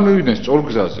მართლა მივიდნენ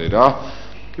სწორგზაზე რა.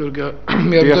 გიორგი,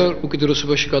 მე არ და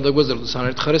უკიდურესობაში გადაგვაზარდოს ან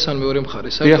ერთ მხარეს, ან მეორე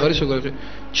მხარეს. აი არის როგორი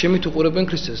ჩემით უყურებენ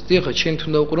ქრისტეს. დიახ, შენ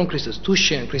თუნდა უყურონ ქრისტეს. თუ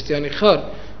შენ ქრისტიანი ხარ,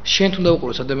 შენ თუნდა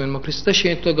უყუროს ადამიანმა ქრისტეს და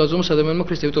შენ თუნდა გაზომოს ადამიანმა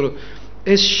ქრისტეს, იმიტომ რომ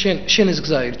ეს შენ ეს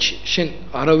გზა ერთში. შენ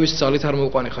არავის ძალით არ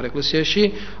მოუყვანი ხარ ეკლესიაში,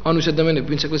 ანუ ეს ადამიანები,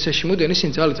 ვინც ეკლესიაში მოდიან,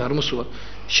 ისინი ძალით არ მოსულან.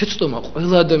 შეცდომა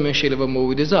ყველა ადამიანი შეიძლება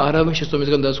მოვიდეს და არავინ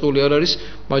შეცდომისგან დაზღვეული არ არის,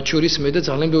 მათ შორის მე და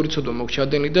ძალიან ბევრი ცოდვა მაქვს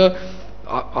ჩადენი და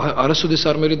არასოდეს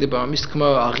არ მერიდება ამის თქმა,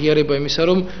 აღიარება იმისა,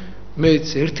 რომ მე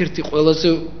ერთ-ერთი ყველაზე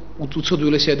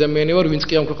უცოდვილესი ადამიანი ვარ, ვინც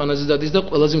კი ამ ქვეყანაზე დადის და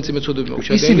ყველაზე მძიმე ცოდვები მაქვს.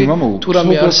 ისინი მამა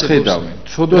ცოდვას ხედავენ.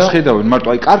 ცოდვას ხედავენ, მარტო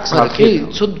აი კარგს არ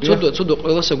ხედავენ. ცოდვა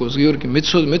ყველასა გვაქვს გიორგი,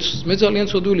 მე ძალიან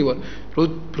ცოდვილი ვარ.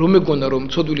 რომ მეგონა რომ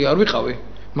ცოდვილი არ ვიყავი,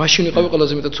 მაშინ ვიყავი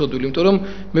ყველაზე მეტად ცოდვილი, იმიტომ რომ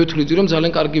მე ვთვლიდი რომ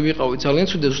ძალიან კარგი ვიყავი, ძალიან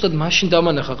ცუდი, ზუსტად მაშინ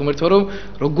დამანახა ღმერთმა რომ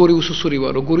როგორი უსუსური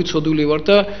ვარ, როგორი ცოდვილი ვარ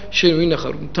და შენ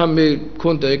ვინახარ, თან მე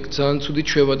მქონდა ეგ ძალიან ცუდი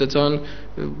ჩვევა და ძალიან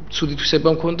ცუდი თვისება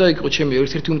მქონდა, იქ იყო ჩემი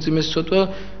ერთ-ერთი უმძიმესი ცოდვა.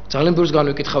 ძალიან ბევრს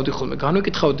განვიკითხავდი ხოლმე.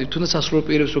 განვიკითხავდი თუნდაც სასრულო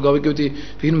პირებს რომ გავიგებდი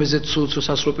ვინმეზე ცუდს, რომ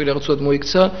სასრულო პირი რაღაცად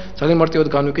მოიქცა, ძალიან მარტივად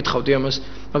განვიკითხავდი ამას.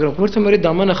 მაგრამ ღმერთმა მე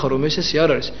დამანახა რომ ესე არ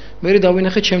არის. მე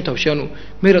დავინახე ჩემ თავში, ანუ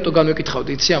მე რატო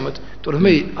განვიკითხავდი, იცი ამათ? იმიტომ რომ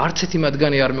მე არც ერთი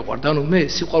მათგანი არ მიყვარდა, ანუ მე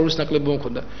სიყვარულის ნაკლებობა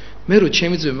მქონდა. მე რო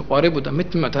ჩემი ძე მეყვარებოდა, მე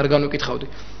მათ არ განვიკითხავდი.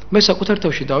 მე საკუთარ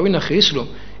თავში დავინახე ის რომ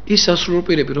ის სასრულო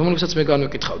პირები, რომლებსაც მე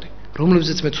განვიკითხავდი,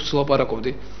 რომლებზეც მე ცუდს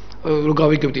ლაპარაკობდი, რომ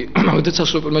გავიგებდი, მაგდაც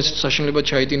სასრულო პირმა საშინელება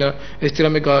ჩაიდინა, ეს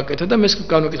რამე გააკეთა და მე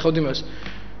განვიკითხავდი მას.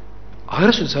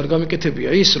 არასოდეს არ გამიკეთებია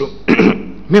ის, რომ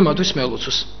მე მათთვის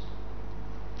მელოცოს.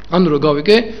 ანუ რომ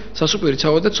გავიგე, სასრულო პირი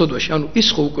ჩავარდა ცოდვაში, ანუ ის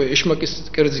ხო უკვე ეშმაკის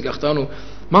კერძი გახდა, ანუ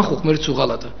მან ხო ღმერთს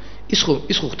უღალატა. ის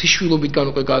ხო ღვთისშვილობით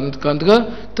განდგა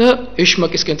და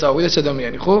ეშმაკისკენ წავიდა ეს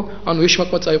ადამიანი, ხო? ანუ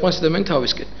ეშმაკმა წაიყვანა ეს ადამიანი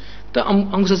თავისკენ და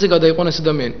ამ გზაზე გადაიყვანა ეს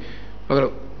ადამიანი.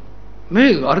 მაგრამ მე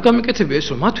არ გამიკეთებია ეს,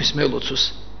 რომ მათთვის მელოცოს.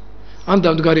 ან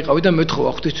დამდგარიყავი და მეთხოვა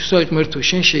ღვთისთვის, აი ღმერთო,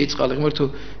 შენ შეიწყალე, ღმერთო,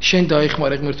 შენ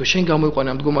დაეხმარე, ღმერთო, შენ გამოიყვანე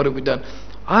ამ მდგომარეობიდან.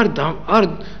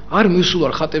 არ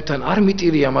მივსულარ ხატებთან, არ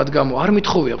მიტირია მათ გამო, არ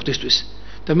მithხოვია ღვთისთვის.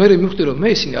 და მე მივხვდი რომ მე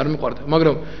ისინი არ მიყვარდა,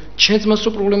 მაგრამ ჩემს მას რო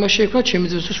პრობლემა შეექმნა, ჩემი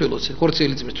ძმისთვის ველოცე,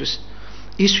 ხორციელი ძმისთვის.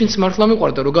 ის ვინც მართლა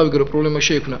მიყვარდა, რომ გავიგე რომ პრობლემა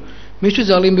შეექმნა, მისთვის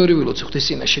ძალიან ბევრი ველოცე ღვთის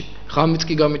წინაშე, ღამით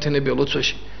კი გამითენებია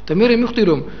ლოცვაში. და მე მივხვდი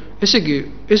რომ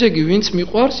ესე იგი ვინც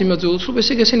მიყვარს, იმაზე ველოცობ,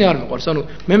 ესე იგი ესენი არ მიყვარს. ანუ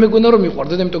მე მეგონა რომ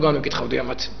მიყვარდა და იმიტომ განვიკითხავდი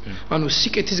ამათ. ანუ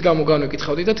სიკეთის გამო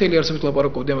განვიკითხავდი და თელი არსებით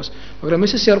ლაპარაკობდი ამას, მაგრამ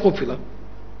ესე არ ყოფილა.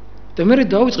 და მე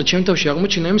დავიწყე ჩემ თავში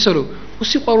აღმოჩენა იმისა, რომ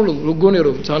მოსიყვარულო როგონე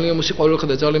რომ ძალიან მოსიყვარულო ხარ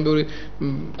და ძალიან ბევრი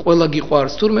ყველა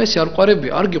გიყვარს, თურმე ესე არ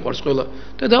ყვარებია, არ გიყვარს ყველა.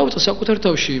 და დავიწყე საკუთარ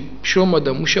თავში შრომა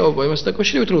და მუშაობა იმას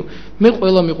დაკავშირებით, რომ მე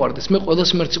ყველა მიყვარდეს, მე ყველას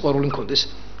მიმართ სიყვარული მქონდეს.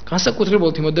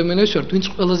 განსაკუთრებულად იმ ადამიანებს ვართ, ვინც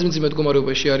ყველაზე მძიმე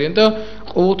მდგომარეობაში არიან და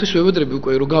ყოველთვის ვებედრები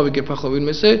უკვე რომ გავიგებ ახლა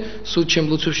ვინმესე, სულ ჩემ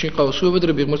ლოცვებში მყავს,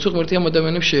 ვებედრები ღმერთს, ღმერთი ამ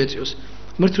ადამიანებს შეეწიოს.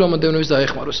 ღმერთი რომ ადამიანებს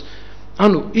დაეხმაროს.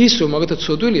 ანუ ის რომ მაგათაც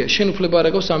ცოდვილია, შენ უფლება არ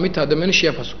აქვს ამით ადამიანის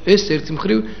შეაფასო. ეს ერთი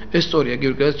მხრივ ეს სწორია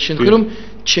გიორგი, შენ ხრი რომ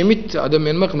ჩემით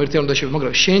ადამიანმა ღმერთი არ უნდა შეფასოს,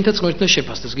 მაგრამ შენითაც ღმერთი უნდა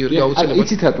შეფასდეს გიორგი აუცილებლად.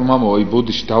 იცით რატომ მამა, აი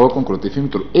ბოდიში დავაკონკრეტებ,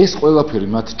 იმიტომ რომ ეს ყველაფერი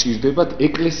მათ ჭირდებათ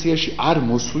ეკლესიაში არ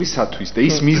მოსვლისათვის და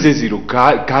ის მიზეზი რომ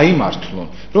გაიმართლონ,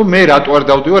 რომ მე რატო არ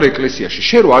დავდივარ ეკლესიაში,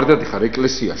 შენ რო არ დადიხარ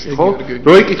ეკლესიაში, ხო?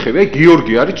 რო ეკითხები, აი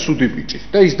გიორგი არის ცუდი ბიჭი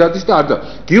და ის დადის და არ და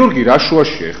გიორგი რა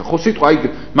შუაშია ხა? ხო სიტყვა აი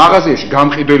მაღაზიაში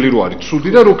გამყიდველი რო არის ცუდი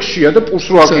და რო ქშია და პურს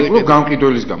რო აკეთო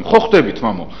გამყიდველის გამო. ხო ხდებით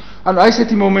მამო? ანუ აი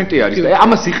ესეთი მომენტი არის და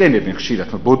ამას იყენებენ ხშირად,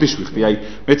 ბოდიში ვიხდი, აი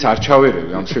მეც არ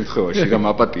ჩავერევი ამ შემთხვევაში, რა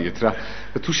მაპატიეთ რა.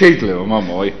 თუ შეიძლება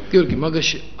მამო, აი გიორგი,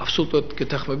 მაგაში აბსოლუტურად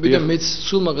გეთახმები და მეც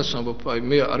სულ მაგას ვამბობ, აი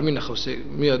მე არ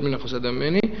მინახავს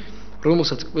ადამიანი,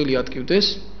 რომელსაც კბილი ატკივდეს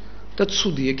და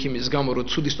ცუდი ექიმის გამო რომ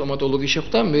ცუდი სტომატოლოგი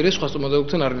შეხვდა, მე სხვა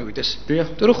სტომატოლოგთან არ მივიდეს.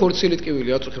 იმიტომ რომ ხორციელი ტკივილი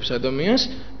აწუხებს ადამიანს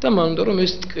და მან უნდა რომ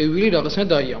ეს ტკივილი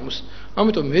რაღაცნაირად დაიამოს.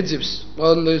 ამიტომ მეძებს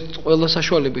ყველა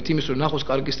საშუალებით იმის რომ ნახოს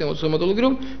კარგი სტომატოლოგი,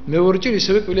 რომ მეორე ჯერ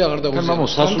ისევე კბილი აღარ დაგუზიაროს. მამო,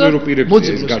 სასულიერო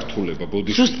პირებზე ეს გართულება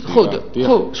ბოდიში.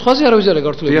 ხო, სხვაზე არავის არ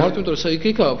გართულება, მარტო იმიტომ რომ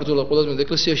იქაა ბრძოლა, ყველაზე მეტად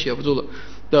ეკლესიაშია ბრძოლა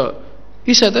და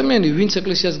ის ადამიანი, ვინც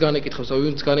ეკლესიას განეკითხავს და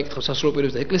ვინც განეკითხავს სასულიერო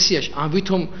პირებს და ეკლესიაში,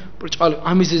 ამიტომ ბრჭყალი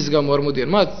ამიზეზის გამო არ მოდიან,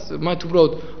 მათ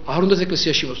უბრალოდ არ უნდათ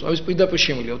ეკლესიაში მოსვლა, ამის პირდაპირ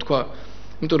შემიძლია თქვა,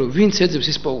 იმიტომ რომ ვინც ეძებს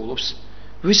ის პოულობს,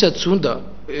 ვისაც უნდა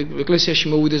ეკლესიაში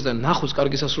მოვიდეს და ნახოს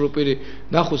კარგი სასულიერო პირი,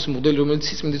 ნახოს მოდელი, რომელიც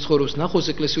სიწმინდით ცხოვრობს, ნახოს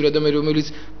ეკლესიური ადამიანი, რომელიც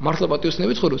მართლა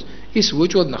პატიოსნებით ცხოვრობს, ის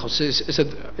უეჭვად ნახოს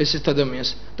ესეთ ადამიანს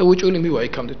და უეჭველი მივა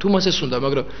იქამდე. თუ მას ეს უნდა,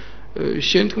 მაგრამ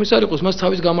შენ თქმის არ იყოს, მას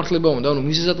თავის გამართლება უნდა, ანუ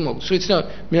მიზეზად მოგწ. რითნა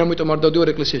მე ამიტომ არ დავდივარ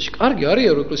ეკლესიაში. კარგი არია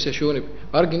რომ ეკლესიაში ვონები.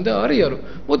 არ გინდა არია რომ.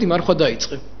 მოდი მარხვა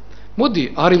დაიწყე. მოდი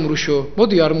არ იმრუშო,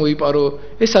 მოდი არ მოიპარო,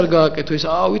 ეს არ გააკეთო, ეს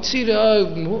ვიცი რა,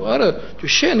 არა,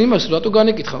 შენ იმას რატო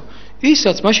განეკითხავ?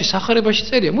 ისაც მაშინ სახარებაში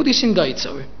წერია, მოდი ისინი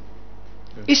დაიცავე.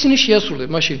 ისინი შეასრულე,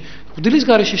 მაშინ ღვთის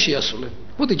გარეშე შეასრულე.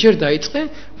 მოდი ჯერ დაიწყე,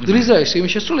 ღვთის გარეშე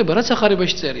იმის შესრულება, რაც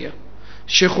სახარებაში წერია.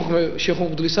 შეხო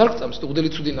ღვთის არ გწამს, ღვთი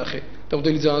ცუდი ნახე და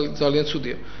ღვთი ძალიან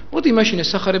ცუდია. მოდი მაშინ ეს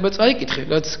სახარება წაიკითხე,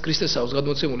 რაც ქრისტეს აქვს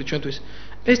გადმოცემული ჩვენთვის.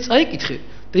 ეს წაიკითხე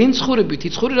და იმ ცხოვრებით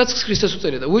იცხოვრე, რაც ქრისტეს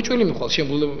უწერია და უეჭველი მიხვალ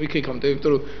შემბლებ იქამდე,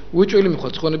 იმიტომ რომ უეჭველი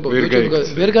მიხვალ ცხოვრება,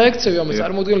 ვერ გაექცევი ამას,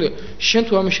 წარმოუდგენელია. შენ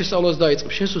თუ ამის შესწავლას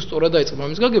დაიწყებ, შენ თუ სწორად დაიწყებ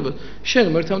ამის გაგებას, შენ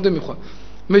ღმერთამდე მიხვალ.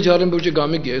 მე ძალიან ბევრჯერ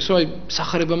გამიგია ეს, რომ აი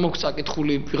სახარება მაქვს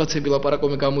წაკითხული, ვიღაცები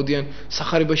ლაპარაკობენ გამოდიან,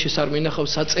 სახარებაში არ მინახავს,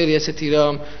 საწერია ესეთი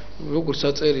რამ, როგორ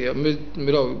საწერია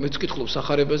მეც ვკითხულობ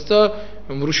სახარებას და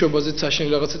მრუშობაზეც საშენი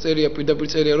რაღაცა წერია პირდაპირ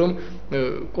წერია რომ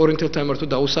კორინთელთან მარტო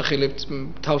დაუსახელებთ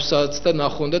თავსაც და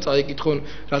ნახონ და წაიკითხონ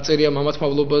რა წერია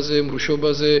მამათმავლობაზე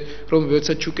მრუშობაზე რომ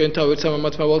ვერცა ჩუკენთა ვერცა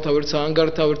მამათმავალთა ვერცა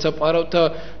ანგართა ვერცა პარავთა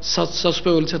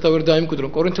სასუფეველიცა ვერ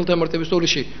დაიმკვიდრონ კორინთელთან მარტ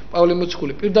ეპისტოლეში პავლე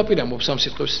მოციქული პირდაპირ ამბობს ამ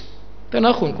სიტყვებს და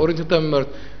ნახონ კორინთელთან მარტ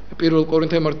პირველ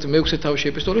კორინთელთან მარტ მეექვსე თავში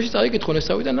ეპისტოლეში წაიკითხონ ეს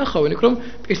თავი და ნახავენ იქ რომ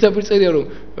პირდაპირ წერია რომ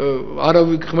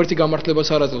არავის ღმერთი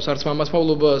გამართლებას არ აძლევს არც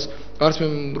მამათმავლობას არც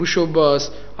მრუშობას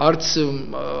არც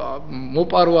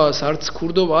მოპარვას არც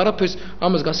ქურდობა არაფერს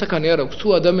ამას გასახანი არ აქვს თუ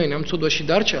ადამიანი ამ ცოდვაში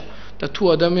დარჩა და თუ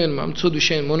ადამიანმა ამ ცოდვის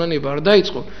მონანება არ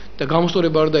დაიწყო და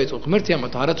გამოსწორება არ დაიწყო ღმერთი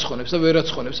ამათ არ აცხონებს და ვერ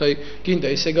აცხონებს აი გინდა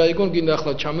ისე გაიგონ გინდა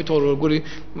ახლა ჩამითვალო როგორი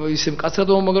ისე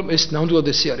მკაცრადობა მაგრამ ეს ნამდვილად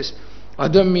ესე არის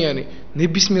ადამიანი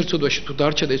ნებისმიერ ცოდვაში თუ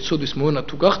დარჩა და ეს ცოდვის მონა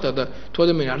თუ გახდა და თუ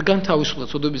ადამიანი არ განთავისუფლა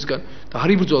ცოდვებისგან და არ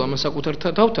იბრძოლა მას საკუთარ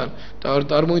თავთან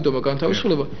და არ მოინდომა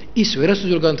განთავისუფლება ის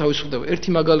ვერასდროს ვერ განთავისუფლდება ერთი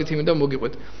მაგალითი მინდა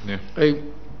მოგიყვეთ აი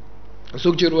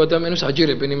ზოგჯერ ადამიანებს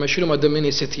აჯერებენ იმაში რომ ადამიანი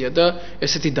ესეთია და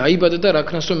ესეთი დაიბადა და რა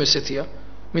ქნას რომ ესეთია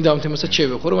მინდა ამ თემასაც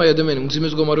შევეხო რომ აი ადამიანი მძიმე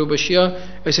მდგომარეობაშია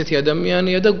ესეთი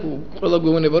ადამიანია და ყველა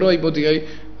გვეუბნება რომ აი მოდი აი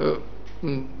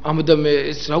ამდამე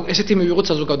ესეთი მივიღოთ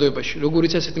საზოგადოებაში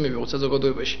როგორიც ესეთი მივიღოთ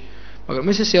საზოგადოებაში მაგრამ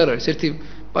ეს ესე არ არის ერთი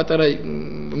პატარა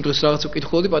იმ დროს რაღაც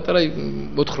ვკითხულობდი პატარა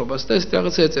მოთხრობას და ესეთი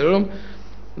რაღაცა ეწერა რომ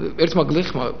ერთმა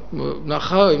გლეხმა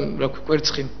ნახა რა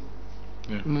კვერცხი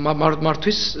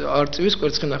მართვის არწივის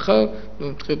კვერცხი ნახა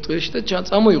ტყეში და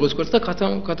წამოიღო ეს კვერცხი და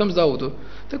ქათამს დაუდო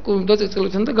და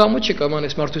წიწილებთან და გამოჩეკა მან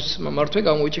ეს მართვე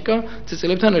გამოიჩეკა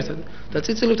წიწილებთან ერთად და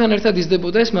წიწილებთან ერთად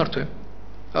იზრდებოდა ეს მართვე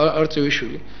არწივის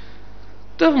შვილი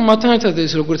და მათთან ერთად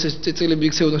ეს როგორც ეს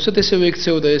წიწილები იქცეოდა ესევე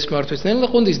იქცეოდა ეს მართვეც ნელა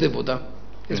ყონდი იზრდებოდა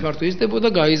ეს მართვე იზრდებოდა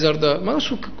გაიზარდა მაგრამ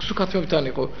სულ ქათმებთან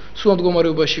იყო სულ ამ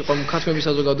მდგომარეობაში იყო ქათმების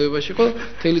საზოგადოებაში იყო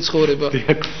მთელი ცხოვრება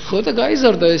ხო და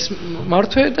გაიზარდა ეს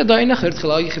მართვე და დაინახა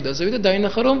ერთხელ აიხედა ზევით და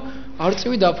დაინახა რომ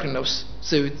არწივი დაფრინავს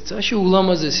ზევით წაში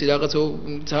ულამაზესი რაღაცა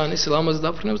ძალიან ეს ლამაზ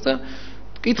დაფრინავს და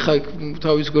კითხა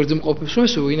თავის გვერდზე მყოფებს რომ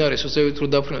ესო ვინ არისო ზევით რო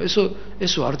დაფრინავს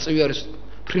ესო არწივი არის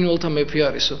ფრინველთა მეფე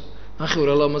არისო ნახე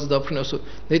რა ლამაზ დაფრინავსო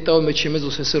ნეტავ მე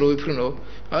შემეძლოს ესე რო ვიფრინავ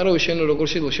არავე შენო როგორ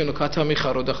შეიძლება შენო ქათამი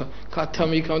ხარო და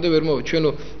ქათამი იქამდე ვერ მოვა ჩვენო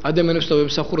ადამიანებს და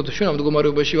ვემსახუროთ ჩვენ ამ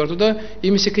მდგომარეობაში ვართო და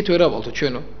იმის იქით ვერ ავალთო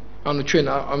ჩვენო ანუ ჩვენ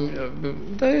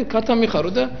და ქათამი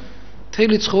ხარო და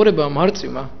თელი ცხოვრება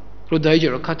მარწიმა რო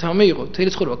დაიჯერო ქათამი იყო თელი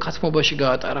ცხოვრება ქათმობაში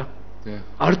გაატარა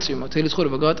არწიმა თელი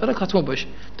ცხოვრება გაატარა ქათმობაში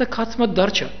და ქათმა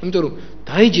დარჩა იმიტომ რომ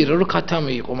დაიჯერა რომ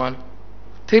ქათამი იყო მან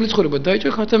თელი ცხოვრება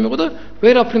დაიჭრა ქათამი იყო და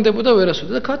ვერ აფრინდებოდა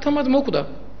ვერასოდეს და ქათამად მოკვდა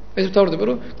ეს ვთავრდება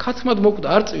რომ ქათმად მოკვდა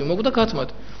არწივი მოკვდა ქათმად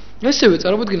ესევე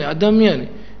წარმოდგინე ადამიანი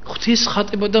ღვთის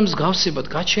ხატება და მსგავსებად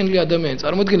გაჩენილი ადამიანი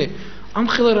წარმოდგინე ამ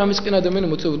ხელა რამისკენ ადამიანი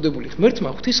მოწოდებული ღმერთმა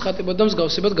ღვთის ხატება და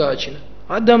მსგავსებად გააჩინა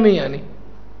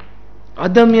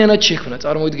ადამიანად შექმნა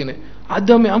წარმოდგინე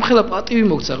ამ ხელა პატივი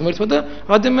მოგცა ღმერთმა და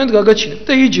ადამიანად გაგაჩინა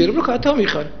და იჯერებ რომ ქათამი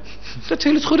ხარ და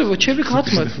თელი ცხოვრება ჩემი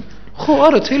ქათმად ხო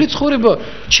არა თელი ცხოვრება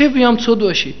ჩემი ამ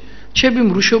ცოდვაში ჩემი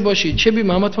მრუშობაში ჩემი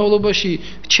მამათმავლობაში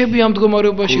ჩემი ამ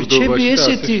მდგომარეობაში ჩემი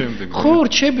ესეთი ხო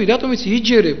ჩემი რატომ იცი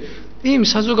იჯერებ იმ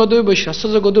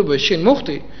საზოგადოებაში შენ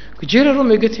მოხდი გჯერა რომ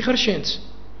ეგეთი ხარ შენც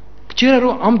გჯერა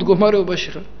რომ ამ მდგომარეობაში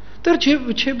ხარ და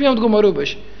ჩემი ამ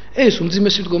მდგომარეობაში ეს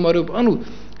უმძიმესი მდგომარეობა ანუ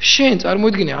შენ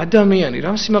წარმოიდგინე ადამიანი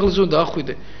რამ სიმაღლეზე უნდა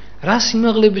ახვიდე რა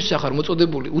სიმაღლების სახარ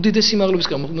მოწოდებული უდიდეს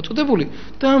სიმაღლებისგან მოწოდებული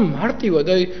და მარტივად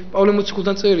აი პავლე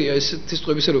მოციქულთან წერია ესეთი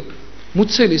სიტყვები ისე რომ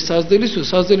მუცელი საზდელისო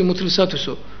საზდელი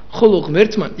მუცლისათვისო ხოლო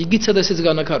ღმერთმან იგიცა და ესეც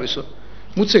განაქარვისო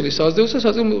მუცელი საზდელისო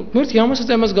საზდელი ღმერთი ამასაც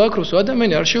და ამას გააქროსო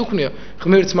ადამიანი არ შეუქმნია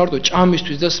ღმერთს მარტო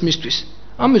ჭამისთვის და სმისთვის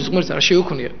ამის ღმერთს არ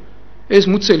შეუქმნია ეს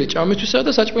მუცელი ჭამისთვისაა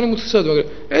და საჭმელი მუცლისაა მაგრამ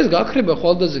ეს გაქრება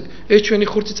ხვალდაზე ეს ჩვენი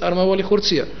ხორცი წარმავალი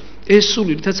ხორცია ეს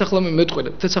სული რითაც ახლა მე მეტყველე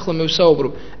რითაც ახლა მე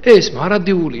ვსაუბრობ ეს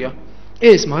მარადიულია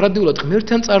ეს მარადიულად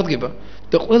ღმერთთან წარდგება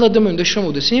და ყველა ადამიანი უნდა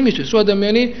შემოვიდეს იმისთვის რომ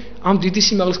ადამიანი ამ დიდი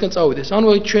სიმაღლისგან წავიდეს ანუ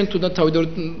აი ჩვენ თუნდაც თავიდან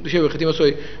შევეხეთ იმას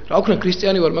აი რა ვქნა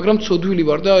ქრისტიანი ვარ მაგრამ ცოდვილი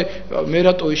ვარ და მე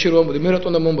რატო ისე რომ ამბობდი მე რატო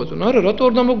უნდა მომბაძონ არა რატო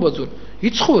არ დამოგბაძონ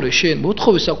იცხოვრე შენ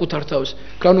მოთხოვე საკუთარ თავს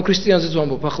განუ ქრისტიანზეც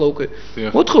ვამბობ ახლა უკვე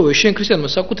მოთხოვე შენ ქრისტიანმა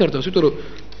საკუთარ თავს იმიტომ რომ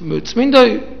წმინდა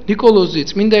ნიკოლოზი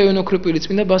წმინდა იონოქროპილი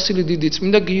წმინდა ბასილი დიდი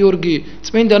წმინდა გიორგი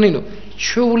წმინდა ნინო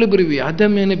ჩვეულებრივი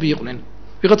ადამიანები იყვნენ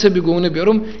ვიღაცები გეუბნებია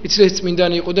რომ იცი ეს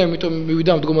წმინდანი იყო და ამიტომ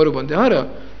მივიდა ამ მდგომარეობამდე არა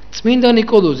წმინდა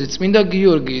ნიკოლოზი წმინდა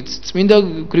გიორგი წმინდა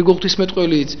გრიგოლ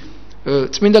ღვთისმეტყველიც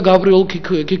წმინდა გაბრიელ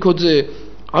კიკოძე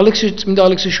წმინდა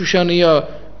ალექსი შუშანია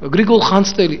გრიგოლ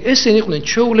ხანძთელი ესენი იყვნენ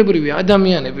ჩვეულებრივი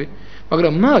ადამიანები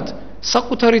მაგრამ მათ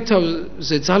საკუთარი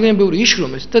თავზე ძალიან ბევრი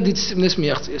იშრომეს და დიდ სიკვდილს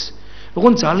მიაღწიეს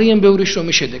ოღონდ ძალიან ბევრი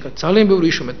შრომის შედეგად ძალიან ბევრი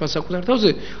იშრომეთ მათ საკუთარ თავზე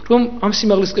რომ ამ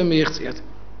სიმაღლისკენ მიეღწიათ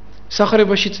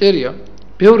სახარებაში წერია,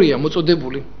 ბევრია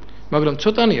მოწოდებული, მაგრამ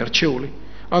ცოტანია რჩეული.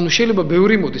 ანუ შეიძლება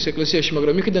ბევრი მოდის ეკლესიაში,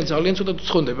 მაგრამ იქიდან ძალიან ცოტა თუ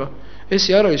ცხონდება.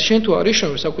 ესე არ არის, შენ თუ არ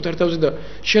იშოვე საკუთარ თავზე და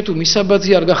შენ თუ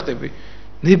მისაბაძი არ გახდები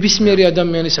ნებისმიერი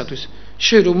ადამიანისათვის.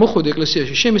 შენ რომ მოხვედი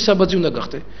ეკლესიაში, შენ მისაბაძი უნდა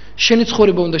გახდე. შენი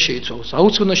ცხოვრება უნდა შეიცვალოს,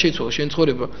 აუცილებლად უნდა შეიცვალოს შენი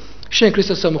ცხოვრება. შენ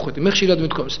ქრისტეს ამოხვედი, მე ხშირად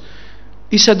მithქვამს,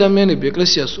 ის ადამიანები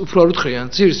ეკლესიას უფრო არ უთხრიან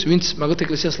ძირს, ვინც მაგათ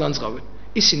ეკლესიას ლანძღავენ.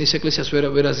 ისინი ეს ეკლესიას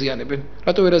ვერ აზიანებენ.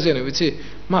 რატო ვერ აზიანებენ, ვიცი?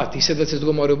 მათ ისედაც ეს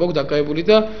მდგომარეობა აქვს დაკავებული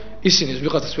და ისინი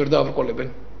ვიღაცას ვერ დააბრკოლებენ.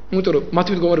 იმიტომ რომ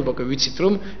მათი მდგომარეობა კი ვიცით,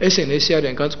 რომ ესენი ესე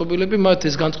არიან განწყობილები, მათ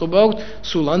ეს განწყობა აქვს,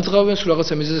 სულ ლანძღავენ, სულ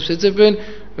რაღაცა მიზეზებს ეძებენ,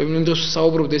 იმ დროს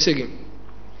საუბრობთ, ესე იგი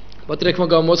პატრიარქმა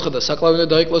გამოაცხადა, საკლავი უნდა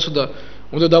დაიკლასო და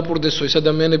უნდა დაპურდესო ეს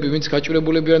ადამიანები, ვინც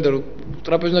გაჭირებულები არიან და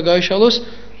ტრაპეზი უნდა გაეშალოს,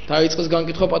 დაიწყეს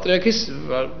განკითხვა პატრიარქის,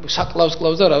 საკლავს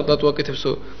კლავს და რატო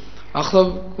აკეთებსო. ახლა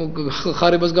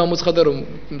ხარებას გამოცხადა, რომ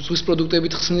ზღვის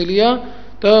პროდუქტებით ხსნილია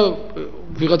და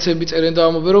ვიღაცები წერენ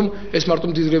და ამბობენ, რომ ეს მარტო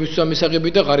მდიდრებისთვის ამისაღები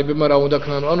და ღარიბებმა რა უნდა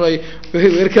ქნან. ანუ აი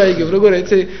ვერ გაიგებ, როგორ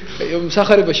ეცე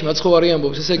სახარებაში მაცხოვარი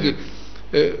ამბობს, ესე იგი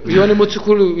იონი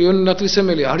მოციქული, იონი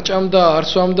ნათლისმელი არ ჭამდა, არ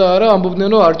სვამდა, არა, ამბობდნენ,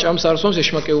 რომ არ ჭამს, არ სვამს,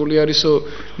 ეშმაკეული არისო.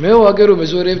 მეო აგერო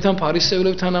მეზვერეებთან,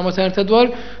 ფარისეულებთან ამათან ერთად ვარ,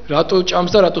 რატო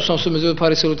ჭამს და რატო სვამს მეზვერე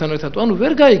ფარისეულებთან ერთად. ანუ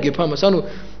ვერ გაიგებ ამას, ანუ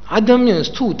ადამიანს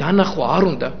თუ დანახვა არ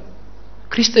უნდა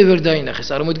ქრისტე ვერ დაინახეს,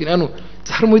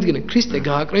 წარმოიდგინე, ქრისტე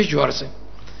გააკრეს ჯვარზე.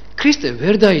 ქრისტე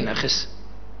ვერ დაინახეს.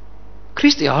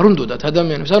 ქრისტე არ უნდათ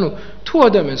ადამიანებს, თუ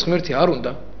ადამიანს ღმერთი არ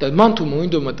უნდა და მან თუ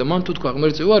მოინდომა და მან თუ თქვა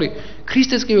ღმერთზე ვარი,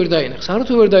 ქრისტეს კი ვერ დაინახეს.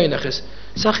 არათუ ვერ დაინახეს.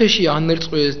 სახეში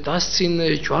ანერწყვეს,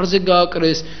 დასცინეს, ჯვარზე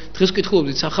გააკრეს, დღეს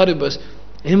ვკითხულობდით სახარებას,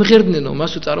 ემღერდნენო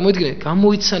მასო წარმოიდგინე,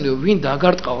 გამოიცანეო, ვინ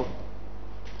დაგარტყაო.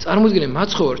 წარმოიდგინე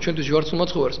მაცხოვარ, ჩვენთვის ჯვარცულ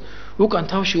მაცხოვარს, უკან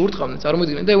თავში ურტყავდნენ,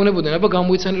 წარმოიდგინე და ეუბნებოდნენ, აბა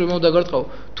გამოიცანე რომ დაგარტყაო,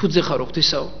 თუ ძეხარო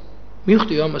ღვთისაო.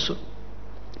 მივხვდიო ამასო.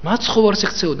 მაცხოვარს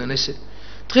ეხცეოდნენ ესე.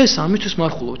 დღეს ამისთვის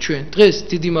მარხულობ ჩვენ. დღეს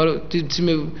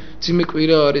ძიმე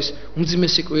კვირა არის,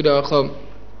 უმძიმესი კვირა, ახლა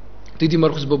დიდი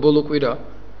მარხვის ბოლო კვირა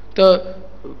და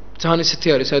ძალიან ისეთი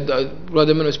არის,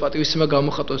 ადამიანების პატივისცემა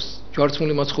გამოხატოს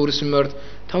ჯვარცმული მაცხოვრის მიმართ,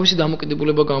 თავისი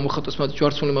დამოკიდებულება გამოხატოს მათ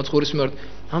ჯვარცმული მაცხოვრის მიმართ.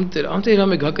 ამდენ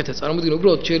რამე გაკეთა, წარმოიდგინე,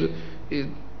 უბრალოდ ჯერ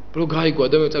რო გაიგო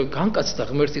ადამიანს, განკაცდა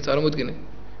ღმერთი, წარმოიდგინე.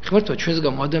 ღმერთმა ჩვენს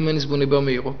გამო ადამიანის ბუნება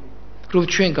მიიღო, რომ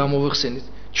ჩვენ გამოვეხსენით.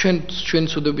 ჩვენ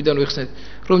ცუდებიდან ვეხსენეთ,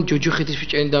 რომ ჯოჯოხეთის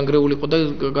ბიჭენი დანგრეულიყო და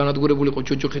განადგურებულიყო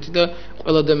ჯოჯოხეთი და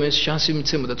ყველა ადამიანს შანსი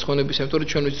მიცემოდა ცხონების, იმიტომ რომ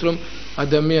ჩვენ ვიცით, რომ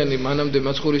ადამიანი მანამდე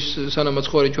სანამ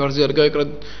მაცხოვარი ჯვარზე არ გაეკრა,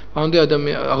 მანამდე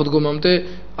აღდგომამდე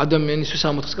ადამიანისთვის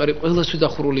 60 კარი ყველასთვის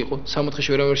დახურული იყო, 60-ში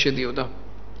ვერავერ შედიოდა.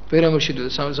 ვერავერ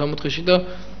შედიოდა 60-ში და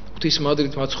ღვთის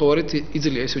მადლით მაცხოვარით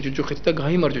იძლია ესე ჯოჯოხეთი და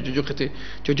გაიმარჯვა ჯოჯოხეთი.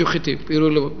 ჯოჯოხეთი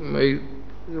პირველი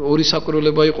ორი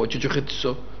საკვირველება იყო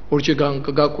ჯოჯოხეთისო. ორჯერ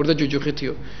გაკვირდა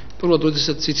ჯოჯოხეთიო. პირველად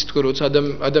როდესაც იცით თქვენ, როცა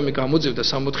ადამი გამოძევდა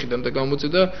 64-დან და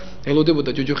გამოძევდა,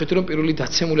 ელოდებოდა ჯოჯოხეთი, რომ პირველი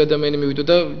დაცემული ადამიანი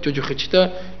მივიდოდა ჯოჯოხეთში და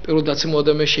პირველ დაცემულ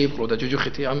ადამიანს შეიპყროდა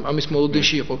ჯოჯოხეთი. ამის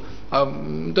მოლოდინში იყო.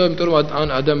 და იმიტომ რომ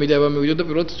ადამი და ევა მივიდოდა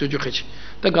პირველად ჯოჯოხეთში.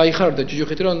 და გაიხარდა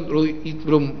ჯოჯოხეთი,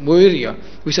 რომ მოერია,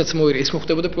 ვისაც მოერია, ეს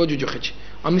მოხდებოდა პირველ ჯოჯოხეთში.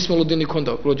 ამის მოლოდინი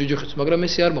ჰქონდა პირველ ჯოჯოხეთში, მაგრამ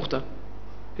ესე არ მოხდა.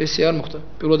 ესე არ მოხდა.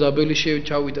 პირველად აბელი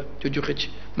ჩავიდა ჯოჯოხეთში.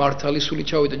 მართალი სული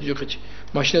ჩავიდა ჯოჯოხეთში.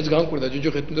 მაშინაც განკვირდა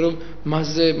ჯოჯოხეთი, იმიტომ რომ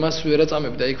მას ვერ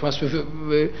აწამებდა იქ მას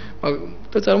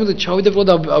და წარმოიდგინეთ ჩავიდა პირველად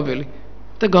აბელი.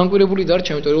 და განკვირებული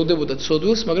დარჩა, იმიტომ რომ ელოდებოდა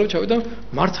ცოდვილს, მაგრამ ჩავიდა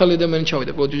მართალი ადამიანი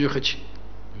ჩავიდა პირველად ჯოჯოხეთში.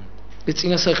 ეს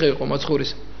წინასახე იყო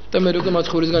მაცხოვრის. და მე როგორ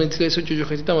მაცხოვრისგან იცლია ეს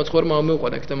ჯოჯოხეთი და მაცხოვრმა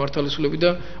ამეუყანა იქ და მართალი სულები და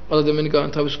ყველა ადამიანი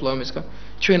გაანთავისუფლა ამისგან.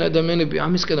 ჩვენ ადამიანები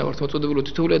ამისკენ ვართ მოწოდებული,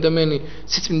 თითოეული ადამიანი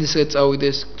სიწმინდისკენ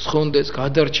წავიდეს, ცხონდეს,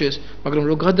 გადარჩეს, მაგრამ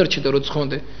რო გადარჩე და რო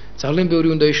ცხონდე, ძალიან ბევრი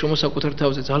უნდა იშრომოს საკუთარ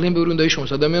თავზე, ძალიან ბევრი უნდა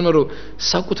იშრომოს ადამიანმა, რომ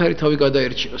საკუთარი თავი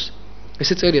გადაერჩინოს.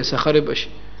 ესე წერია სახარებაში.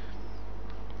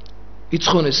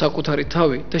 იცხონე საკუთარი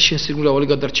თავი და შენ სიკვდილავალი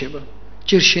გადარჩება.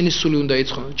 ჯერ შენი სული უნდა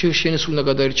იცხონო, ჯერ შენი სული უნდა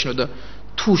გადაერჩინო და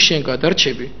თუ შენ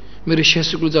გადარჩები, მე შენ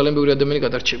სიკვდილი ძალიან ბევრი ადამიანი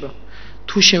გადარჩება.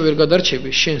 თუ შენ ვერ გადარჩები,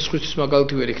 შენ სხვისთვის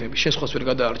მაგალითი ვერ იქნები, შენ სხვას ვერ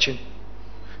გადაარჩენ.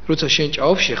 როცა შენ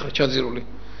ჭაობში ხარ ჩაძირული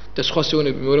და სხვას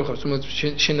ეუბნები მეორე მხარეს,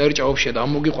 შენ არის ჭაობშია და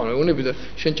ამოგიყვანა ეუბნები და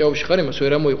შენ ჭაობში ხარ, იმას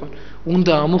ვერ ამოიყვან.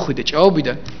 უნდა ამოხვიდე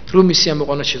ჭაობიდან, რომ ისი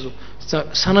ამოყვანა შეძლო.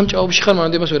 სანამ ჭაობში ხარ,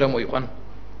 მანამდე იმას ვერ ამოიყვან.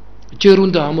 ჯერ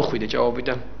უნდა ამოხვიდე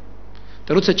ჭაობიდან.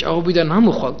 და როცა ჭაობიდან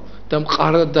ამოხვალ და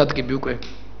მყარად დადგები უკვე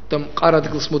და მყარ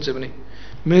ადგილს მოწებნი,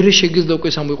 მე შეგიძლია უკვე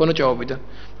სამოიყვანო ჭაობიდან.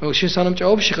 შენ სანამ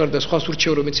ჭაობში ხარ და სხვას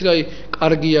ურჩევ რომ იცი რა,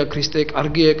 კარგია ქრისტე,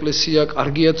 კარგია ეკლესია,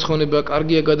 კარგია ცხონება,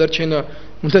 კარგია გადარჩენა,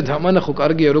 უნდა დამანახო,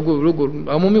 კარგია როგორ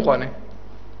ამომიყვანე.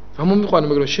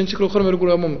 მაგრამ შენ ციკრო ხარ, მე როგორ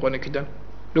ამომიყვანე იქიდან?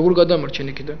 როგორ გადამარჩენ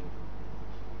იქიდან?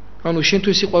 ანუ შენ თუ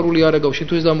ეს სიყვარული არ აგავს, შენ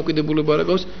თუ ეს დამოკიდებულება არ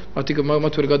აგავს,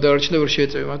 მათ ვერ გადაარჩენ და ვერ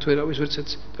შეეწევი, მათ ვერ ცეც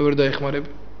და ვერ დაეხმარები.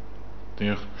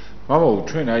 დიახ. მამა,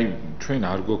 ჩვენ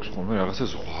არ გვაქვს ხოლმე რაღაცა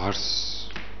ზღვარს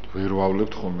ვერ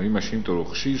ვავლებთ ხოლმე იმაში, იმიტომ რომ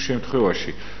ხშირ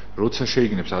შემთხვევაში როცა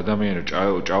შეიგნებს ადამიანი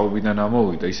ჭაობიდან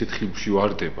ამოვიდა, ისეთ ხილში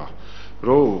ვარდება,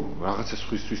 რომ რაღაცა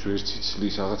სხვისთვის ვერ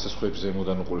ციცლის, რაღაცა სხვებს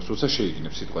ზემოდან უყურებს, როცა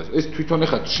შეიგნებს სიტყვას. ეს თვითონ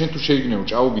ეხლა შენ თუ შეიგნებ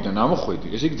ჭაობიდან ამოხვედი,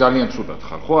 ეს იგი ძალიან ცუდად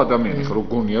ხარ, ხო? ადამიანი ხარ, რო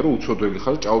გონია რომ უცოდველი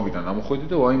ხარ, ჭაობიდან ამოხვედი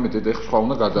და ვაიმე დედა ეხლა სხვა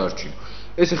უნდა გადაარჩინო.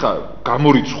 ეს ეხლა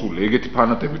გამორიცხული, ეგეთი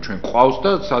ფანატები ჩვენ ყავს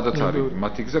და სადაც არის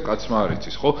მათი გზა კაცმა არ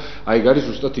იცის, ხო? აი ეგ არის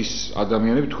ზუსტად ის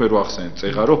ადამიანები თქვენ რო ახსენეთ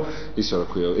წეღა, რომ ისა რა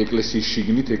ქვია, ეკლესიის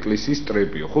შიგნით ეკლესიის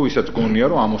ტრებიო, ხო? ვისაც გონია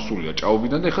რომ ამოსულია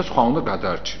ჭაობიდან და ეხლა სხვა უნდა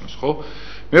გადაარჩინოს, ხო?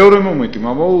 მეორე მომენტი,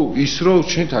 მამაო, ის რომ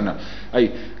შენთან აი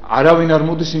არავინ არ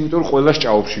მოდის, იმიტომ რომ ყველა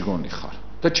ჭაობში გონი ხარ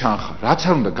და ჩანხარ. რაც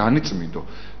არ უნდა განიწმინდო,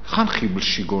 ხან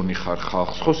ხიბლში გონი ხარ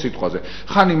ხალხს, ხო სიტყვაზე.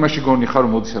 ხან იმაში გონი ხარ,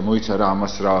 მოიცა რა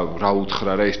ამას რა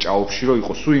უთხრა რა ეს ჭაობში რომ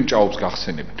იყო, სულ იმ ჭაობს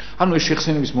გახსენებენ. ანუ ეს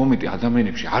შეხსენების მომენტი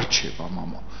ადამიანებში არ რჩება,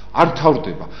 მამა. არ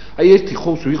თავდება. აი ერთი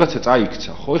ხოლმე ვიღაცა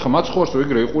წაიქცა, ხო? ეხლა მაცხოვარს რომ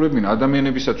ეგრე ეყურებინ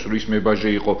ადამიანებისაც რომ ის მებაჟე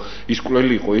იყო, ის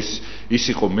კვლელი იყო, ის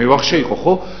იყო მევახშე იყო,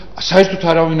 ხო? საერთოდ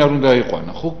არავინ არ უნდა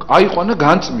აიყვანა, ხო? აიყვანა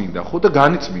განწმინდა, ხო და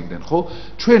განიწმინდნენ, ხო?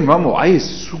 ჩვენ მამო, აი ეს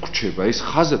სუქრჩება, ეს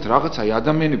ხაზად რაღაც აი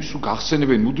ადამიანები სულ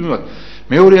გახსენებენ მუდმივად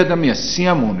მეორე ადამიანს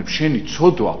სიამოვნებს შენი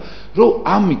ცოდვა, რომ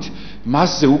ამით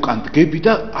მასზე უკან დგები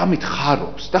და ამით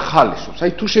ხარობს და ხალისობს.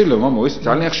 აი თუ შეიძლება მამო ეს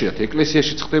ძალიან ხშირად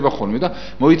ეკლესიაში ხდება ხოლმე და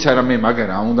მოიცა რა მე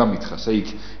მაგარა არ უნდა მითხას, აი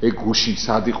ეგ გუში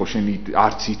სად იყო შენი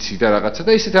არც იცი და რაღაცა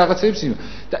და ისეთ რაღაცებს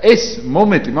და ეს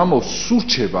მომენტი მამო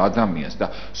სურჩება ადამიანს და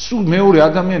სულ მეორე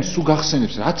ადამიანი სულ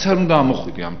გახსენებს რაც არ უნდა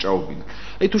ამოხვიდე ამ ჭაობიდან.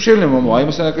 აი თუ შეიძლება მამო აი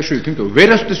მასანაკაშვილი იმიტომ რომ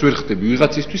ვერასოდეს ვერ ხდები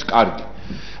ვიღაცისთვის კარგი.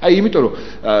 აი იმიტომ რომ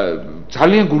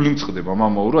ძალიან გული მწყდება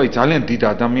მამაო რომ აი ძალიან დიდ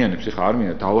ადამიანებს ეხა არ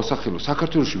მინდა დავასახელო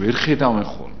საქართველოში ვერ ხედავენ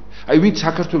ხოლმე. აი ვინც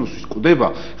საქართველოსთვის კვდება,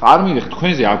 არ მინდა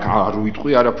თქვენზე აქ არ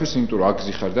ვიტყვი არაფერს, იმიტომ რომ აქ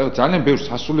ზიხარ და ძალიან ბევრ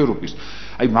სასულიერობის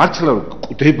აი მართლა რომ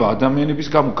კვდება ადამიანების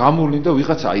გამო გამოვლენ და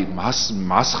ვიღაცა აი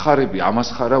მასხარები,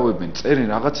 ამასხარავებენ, წერენ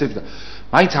რაღაცებს და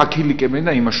მაინც აქილიკებენ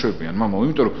და იმაშვებიან მამაო,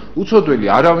 იმიტომ რომ უცოდველი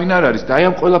არავინ არ არის და აი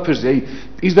ამ ყველაფერზე აი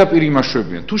პირდაპირ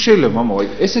იმაშვებიან. თუ შეიძლება მამაო, აი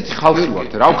ესეთი ხალხი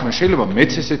ვართ, რა ვქნა, შეიძლება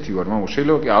მეც ესეთი ვარ მამაო,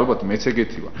 შეიძლება კი ალბათ მეც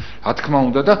ეგეთი ვარ. რა თქმა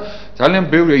უნდა და ძალიან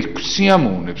ბევრი აი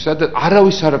სიამოვნებს და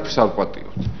არავის არაფერს არ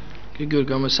პატიოთ. კი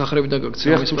გიორგი, ამას სახარებიდან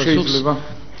გაგცემა ის პასუხს.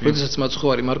 როდესაც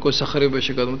მაცხოვარი მარკოს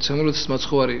სახარებაში გადმოცემული, როდესაც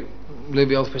მაცხოვარი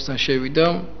ლევი ალფესთან შევიდა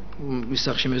მის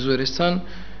სახში მეზვერესთან,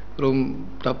 რომ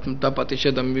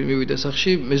დაპატიჟა და მივიდა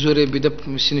სახში, მეზვერეები და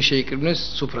ისინი შეიკრიბნენ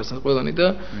სუფრასთან ყველანი და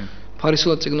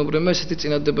ფარისეულად წიგნობრებმა ესეთი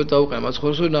წინადადება დაუყენა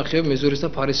მაცხოვარს, რომ ნახე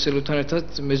მეზვერესთან ფარისელებთან ერთად,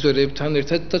 მეზვერეებთან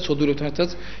ერთად და ცოდვილებთან ერთად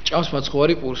ჭამს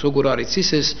მაცხოვარი პურს, როგორ არის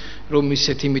ეს რომ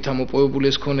ისეთი იმით ამოპოვებული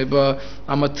ეს ქონება,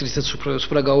 ამათ რითაც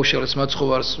სუფრა გაუშალეს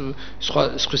მაცხოვარს,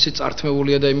 სხვისი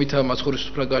წართმეულია და იმით მაცხოვრის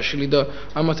სუფრა გაშლილი და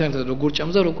ამათთან ერთად როგორ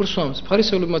ჭამს და როგორ სვამს.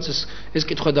 ფარისელებმაც ეს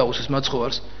კითხვა დაუსვეს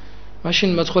მაცხოვარს.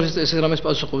 მაშინ მაცხოვრის ეს რამეს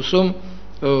პასუხობს, რომ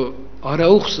არა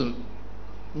უხს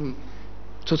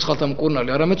ცოცხალთა მკურნალი,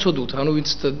 არამედ ცოდულთა, ანუ ვინც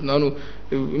ანუ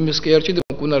იმას კი არ ჭირდება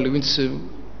მკურნალი, ვინც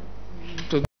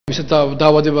ისე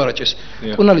დაავადება არ აჭეს.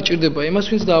 მკურნალი ჭირდება იმას,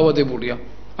 ვინც დაავადებულია.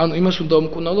 ანუ იმას უნდა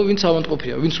უმკურნალო, ვინც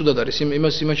ავანტყოფია, ვინც უდად არის,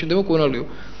 იმას ჭირდება მკურნალიო.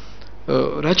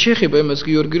 რაც შეეხება იმას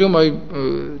გიორგი, რომ აი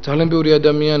ძალიან ბევრი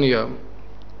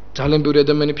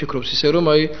ადამიანი ფიქრობს ისე, რომ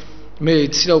აი მე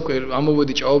იცი რა უკვე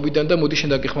ამოვედი ჭაობიდან და მოდი შენ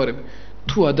დაგეხმარები.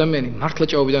 თუ ადამიანი მართლა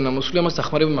ჭაობიდან ამოსულია, მას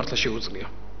დახმარება მართლა შეუძლია.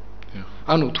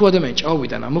 ანუ თუ ადამიანი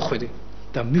ჭაობიდან ამოხვედი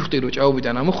და მივხვდი რომ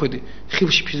ჭაობიდან ამოხვედი,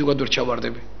 ხილში ფიზიკურად ვერ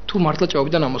ჩავარდები. თუ მართლა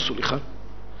ჭაობიდან ამოსული ხარ.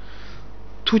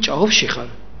 თუ ჭაობში ხარ,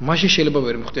 მაშინ შეიძლება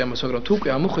ვერ მიხვდი ამას, მაგრამ თუ უკვე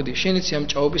ამოხვედი, შენ იცი ამ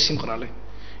ჭაობის სიმყრალე.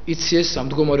 იცი ეს ამ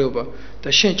მდგომარეობა და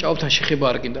შენ ჭაობთან შეხება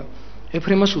არ გინდა.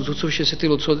 ეფრემას უძოცოვში ესეთი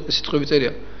სიტყვები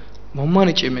წერია.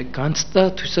 მომანიჭემე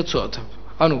განცდა თვისაცოათა.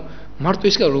 ანუ მარტო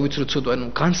ის კი არ ვიცი რომ ცოდვა, ანუ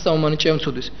განცდა მომანიჭე ამ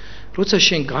ცოდვის. როცა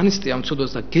შენ განიცდი ამ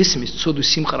ცოდვას და გესმის ცოდვის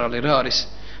სიმყრალე რა არის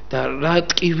და რა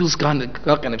ტკივილს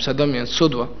გაყენებს ადამიანს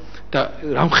ცოდვა და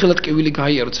რამხელად ტკივილი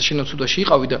გაია, როცა შენ ამ ცოდვაში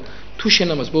იყავი და თუ შენ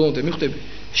ამას ბოლომდე მიხვდები,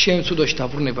 შენ ცოდვაში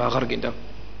დაბრუნება აღარ გინდა.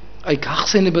 აი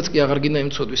გახსენებაც კი აღარ გინდა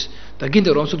იმ ცოდვის და გინდა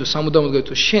რომ ამ ცოდვის სამუდამოდ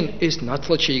გაიწო, შენ ეს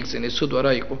ნათლად შეიგრძენ, ეს ცოდვა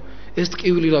რა იყო? ეს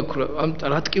ტკივილი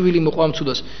რა ტკივილი მოყვა ამ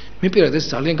ცოდვას? მე პირადად ეს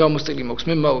ძალიან გამოსტილი მაქვს.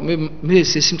 მე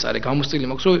ეს სიმწარე გამოსტილი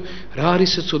მაქვს, რომ რა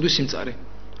არის ეს ცოდვის სიმწარე?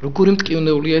 როგორი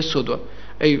მტკივნეულია ეს ცოდვა?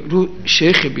 აი რო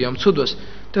შეეხები ამ ცოდვას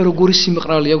და როგორი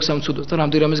სიმყრალე აქვს ამ ცოდვას და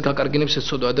რამდენ რამეს გაკარგინებს ეს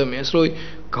ცოდვა ადამიანს, რომ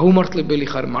გაუმართლებელი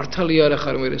ხარ, მართალი არა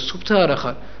ხარ, მე სუფთა არა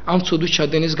ხარ ამ ცოდვის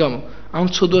ჩადენის გამო, ამ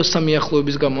ცოდვასთან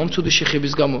მიახლოების გამო, ამ ცოდვის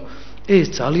შეხების გამო, ეს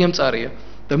ძალიან მწარია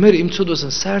და მე იმ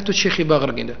ცოდვასთან საერთოდ შეხება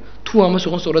აღარ გინდა. თუ ამას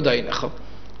უღონ სწორად დაინახავ.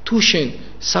 თუ შენ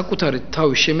საკუთარი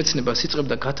თავის შემეცნებას იწყებ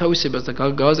და გათავისებას და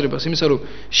გააზრებას იმისა, რომ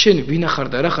შენ ვინა ხარ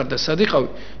და რა ხარ და სად იყავი,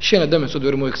 შენ ადამიანს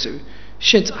ვერ მოექცევი.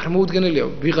 შენ წარმოუდგენელია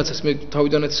ვიღაცას მე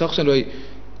თავიდანაც სახსენ რომ აი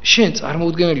შენ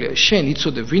წარმოუდგენელია შენ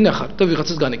იცოდე ვინ ახარ და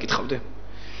ვიღაცას განეკითხავდე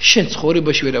შენ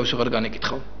ცხოვრებაში ვერავის აღარ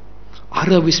განეკითხავ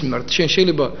არავის მიმართ შენ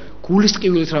შეიძლება გულის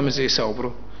ტკივილით რამეზე ესაუბრო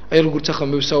აი როგორც ახლა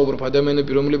მე ვსაუბრობ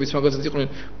ადამიანები რომლებიც მაგალითად იყვნენ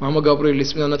მამა გაბრიელის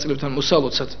წმინდა ნაწილებთან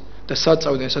მოსალოცად და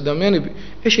საწავდნენ ეს ადამიანები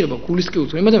ეს შეიძლება გულის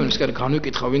ტკივილით იმ ადამიანებს კი არა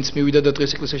განვეკითხავ ვინც მივიდა და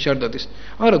დღეს ეკლესიაში არ დადის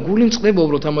არა გული მწყდება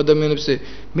უბრალოდ ამ ადამიანებს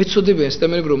მეცოდებიან ეს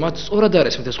ადამიანები რომ მათ სწორად არ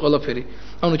ესმით ეს ყველაფერი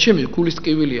ანუ ჩემი გულის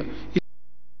ტკივილია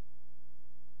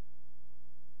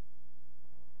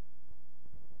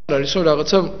არის რომ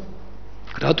რაღაცა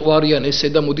რატო არიან ესე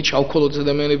და მოდი ჩავქოლოთ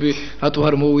ადამიანები რატო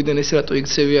არ მოვიდნენ ესე რატო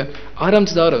იქცევიან არამც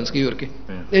და არამც გიორგი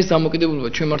ეს დამოკიდებულება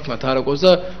ჩვენ მართლაც არ აქვს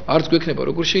და არც გვექნება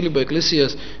როგორ შეიძლება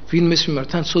ეკლესიას ვინმეს მიმართ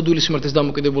თან სოდულის მიმართ ეს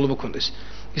დამოკიდებულება ქონდეს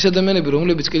ეს ადამიანები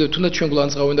რომლებიც კიდევ თუნდაც ჩვენ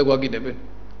გლანძღავენ და გვაგიდებენ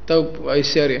და აი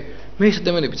ესე არიან მე ეს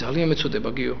ადამიანები ძალიან მეცოდება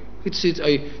გიო იცი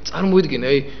აი წარმოიდგინე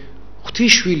აი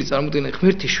ღვთის შვილი წარმოიდგინე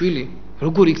ღმერთის შვილი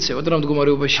როგორ იქცევა და რა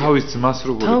მდგომარეობაში თავის ძმას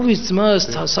როგორ თავის ძმას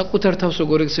საკუთარ თავს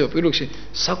როგორ იქცევა პირველ რიგში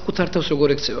საკუთარ თავს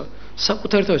როგორ იქცევა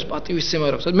საკუთარ თავს პატივისცემა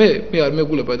არ აქვს მე არ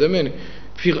მეგულებ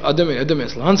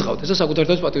ადამიანს ლანძღავდეს და საკუთარ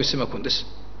თავს პატივისცემა ქონდეს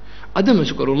ადამიანს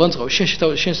უკვე რო ლანძღავ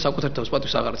შენ საკუთარ თავს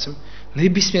პატივს აღარაცემ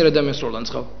ნებისმიერ ადამიანს რო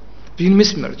ლანძღავ ვინმეს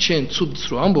მიმართ შენ ცუდს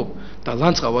რო ამბობ და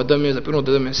ლანძღავ ადამიანს და პირველ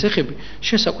ადამიანს ეხები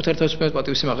შენ საკუთარ თავს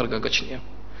პატივისცემა აღარ გაგაჩნია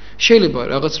შეიძლება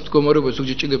რაღაც მდგომარეობა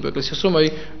ზოგჯერ ჭირდება ეკლესიას რომ აი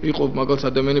იყო მაგალითად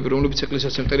ადამიანები რომლებიც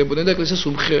ეკლესიას ემტერებოდნენ და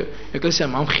ეკლესია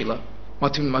მამხილა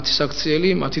მათი საქციელი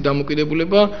მათი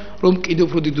დამოკიდებულება რომ კიდევ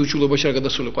უფრო დიდ უჩვეულებაში არ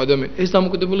გადასულიყო ადამიანი ეს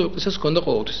დამოკიდებულება ეკლესიას ჰქონდა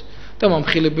ყოველთვის და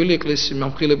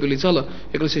მამხილებელი ძალა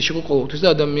ეკლესიაში იყო ყოველთვის და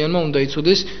ადამიანმა უნდა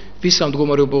იცოდეს ვის ამ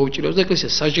მდგომარეობა უჭირავს და ეკლესია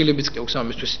სასჯელებიც ყავს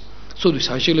ამისთვის ცოდვის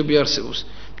სასჯელები არსებობს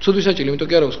ცოდვის სასჯელი იმიტომ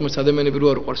კი არა აქვს ღმერთს ადამიანები რო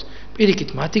არ უყვარს პირიქით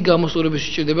მათი გამოსწორებაში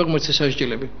ჭირდება ღმერთს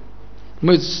სასჯელები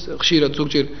მე ხშირად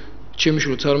ზოგჯერ ჩემი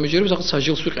შვილს არ მიჯერებს რაღაც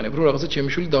სასჯელს ვიყენებ რომ რაღაცა ჩემი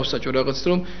შვილი დავსაჭო რაღაცა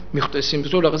რომ მიხვდეს იმის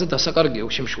რომ რაღაცა დასაკარგეო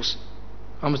ჩემი შვილს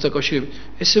ამას დაკავშირებით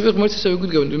ესევე ღმერთს ესევე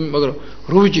გვიდგებენ მაგრამ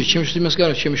რო ვიჯერ ჩემი შვილს იმას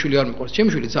განა ჩემი შვილი არ მიყვარს ჩემი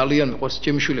შვილი ძალიან მიყვარს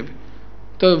ჩემი შვილები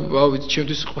და ავით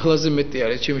ჩემთვის ყველაზე მეტი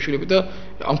არის ჩემი შვილები და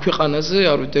ამ ქვეყანაზე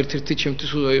არ ვიცი ერთ-ერთი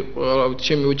ჩემთვის ავით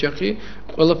ჩემი ოჯახი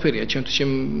ყველაფერია ჩემთვის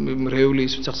ჩემი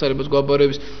მრევლის სახსარებას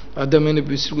გვაბარების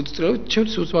ადამიანების სრუგუწრევით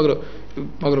ჩემთვის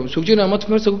მაგრამ ზოგჯერ ამათ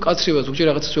მიმართ კაცრივა ზოგჯერ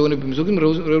რაღაცას ვეუბნები ზოგი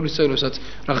მრევლის წევრებსაც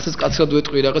რაღაცას კაცრად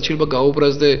ვეტყვი რაღაც შეიძლება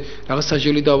გაუბრაზდე რაღაც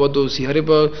საჯელი დავადო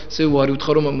ზიარებაზე ვარი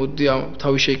უთხრა რომ მოდი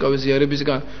თავი შეიკავე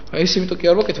ზიარებისგან ეს იმიტომ კი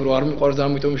არ ვაკეთებ რომ არ მიყვარს და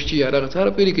ამიტომ შეჭია რაღაც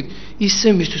არა პირიქით ისე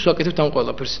მისთვის ვაკეთებ ამ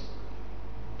ყველაფერს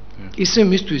ისე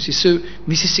მისთვის ისე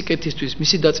მისი სიკეთისთვის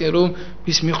მისი დაწინა რომ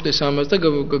ის მიხვდეს ამას და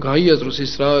გაიაზროს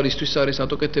ის რა არისთვის არის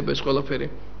ატოკეთება ეს ყველაფერი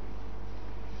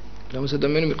რამოს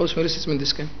ადამიანი მიყავს მე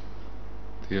სიწმინდისკენ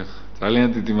დიახ ძალიან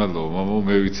დიდი მადლობა მამო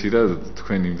მე ვიცი რა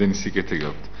თქვენ იმდენი სიკეთე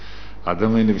გაქვთ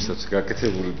ადამიანებისაც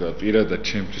გაკეთებული და პირადად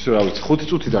ჩემთვის რა ვიცი 5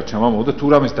 წუთი დარჩა მამო და თუ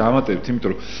რამეს დაამატებთ იმიტომ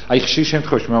რომ აი ხშირ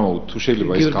შემთხვევაში მამო თუ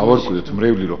შეიძლება ის გავარკვიოთ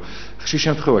მრევლი რომ ხშირ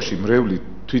შემთხვევაში მრევლი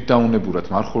თვით დაუნებურად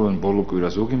მარხულობენ ბოლო კვირა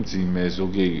ზოგი მძიმე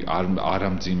ზოგი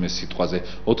არამძიმე სიტყვაზე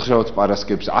ოთხრავად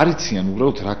პარასკევს არიციან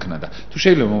უბრალოდ რა ქნა და თუ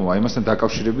შეიძლება მამო აი მასთან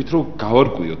დაკავშირებით რომ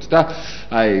გავარკვიოთ და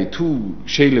აი თუ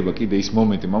შეიძლება კიდე ის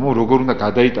მომენტი მამო როგორ უნდა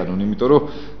გადაიტანონ იმიტომ რომ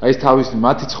აი ეს თავის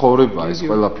მათი ცხოვრება ეს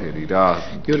ყველაფერი რა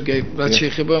გიორგი აი რაც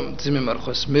შეეხება მე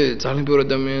მარხვას მე ძალიან ბევრი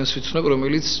ადამიანს ვიცნობ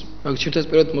რომელიც მაგ ჩემთან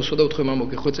პირად მოსვა და უთხრა მამო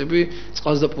გეხვეწები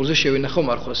წყალს და პურზე შევინახო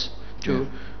მარხვას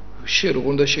შენ როგორ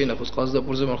უნდა შეინახოს წყალს და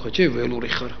პურზე მარხვა ჯე ველური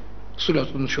ხარ სულაც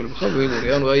უნიშნულობ ხარ ველური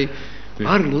ანუ აი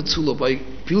არ ლოცულობ აი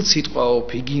ფილ სიტყვაო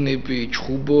ფიგინები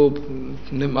ჩხუბობ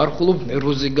მარხულობ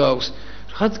ნერვოზე გავს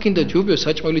რაც კიდე ჯობია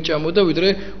საჭმელი ჭამოდა ვიდრე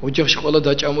ოჯახში ყველა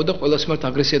დაჭამოდა და ყველას მიმართ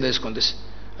აგრესია და ეს კონდეს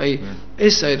აი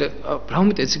ეს აი რა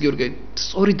უმეტეს გიორგი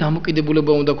სწორი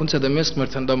დამოკიდებულება უნდა ქონდეს ადამიანს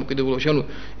ღმერთთან დამოკიდებულებაში ანუ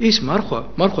ის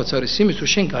მარხვაც არის იმის რომ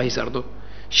შენ გაიზარდო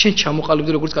შენ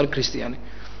ჩამოყალიბდე როგორც კარი ქრისტიანი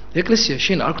ეკლესია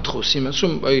შენ არ გთხოვს იმას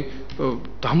რომ აი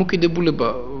დამოკიდებულება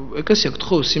ეკლესია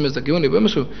გთხოვს იმას და გეუბნება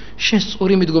იმას რომ შენ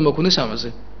სწორი მიდგომა ქონდეს ამაზე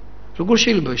როგორ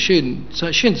შეიძლება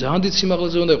შენ ძალიან დიდ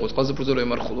სიმაღლეზე უნდა იყოს წყალზე პურზე რომ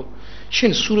ემარხულო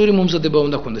შენ სულიერი მომზადება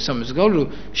უნდა ქონდეს ამაზე გავლი რომ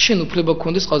შენ უფლება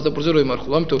ქონდეს წყალზე პურზე რომ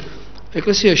ემარხულო ამიტომ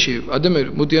ეკლესიაში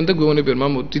ადამიანები მოდიან და გვეუბნებიან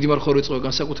მამო დიდი მარხვა როეწყება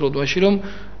განსაკუთრებულად მაშინ რომ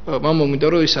მამო მინდა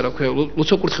რომ ის არა ქვია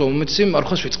ლოცვა-კურთხევა მომეცი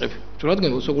მარხვას ვიწყებ რადგან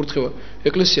ლოცვა-კურთხევა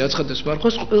ეკლესია აცხადებს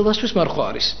მარხვას ყველასთვის მარხვა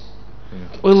არის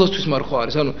ყველასთვის მარხვა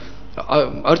არის ანუ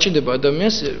არ ჭირდება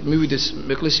ადამიანს მივიდეს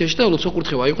ეკლესიაში და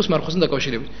ლოცვა-კურთხევა იყოს მარხვასთან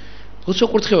დაკავშირებით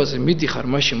ლოცვა-კურთხევაზე მიდიხარ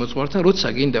მაშინ მოწმართან როცა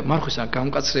გინდა მარხვისგან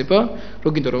გამკაცრება რო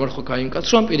გინდა რომ მარხვა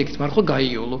გაიმკაცრო ამ პირიქით მარხვა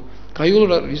გაიოლო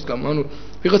ის გამ ანუ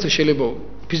ვიღაცა შეიძლება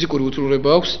ფიზიკური უთრულება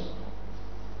აქვს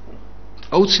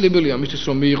აუცილებელია მისთვის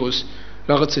რომ მიიღოს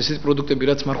რაღაც ესეთ პროდუქტები,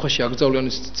 რაც მარხვაში აკრძალვიან,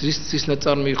 ძის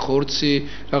ნაწარმი, ხორცი,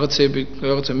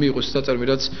 რაღაცა მიიღოს ნაწარმი,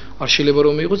 რაც არ შეიძლება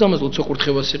რომ მიიღოს, ამას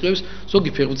ლოცვა-კურთხევას იღებს,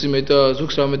 ზოგი ფეხბურთზე და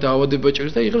ზოგს რამე დაავადება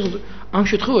ჭერს და იღებს. ამ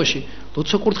შემთხვევაში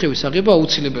ლოცვა-კურთხევის აღება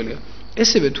აუცილებელია.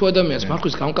 ესევე თუ ადამიანს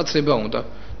მარხვის გამკაცრება უნდა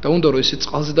და უნდა რომ ესე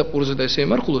წყალზე და პურზე და ესე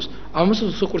ემარხულოს, ამას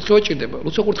ლოცვა-კურთხევა ჭირდება.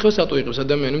 ლოცვა-კურთხევას ატო იღებს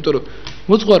ადამიანი, იმიტომ რომ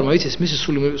მოძღვარმა იცის მისი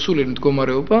სულიერი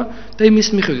მდგომარეობა და იმის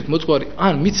მიხედვით მოძღვარი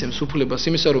ან მიცემს უფლებას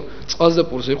იმისა, რომ წყალზე და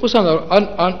პურზე იყოს,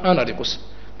 ან არ იყოს.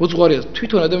 მოძღვარია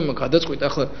თვითონ ადამიანმა გადაწყვიტა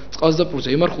ახლა წყალზე და პურზე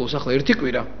ემარხულოს ახლა ერთი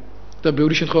კვირა და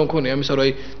ბევრი შემთხვევა მქონია იმისა, რომ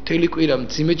აი მთელი კვირა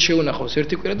მძიმედ შეუნახავს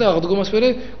ერთი კვირა და აღდგომას მერე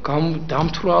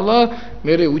დამთვრალა,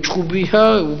 მერე უჩხუბია,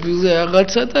 უბილზე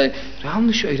აღარცა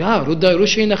და რო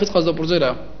შეინახე წყალზე და პურზე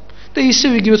რა. და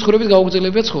ისევ იგივე ცხოვრებით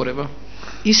გაუგრძელებია ცხოვრება.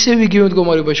 ისევ იგივე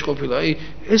მდგომარეობაში ყოფილა. აი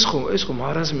ეს ხო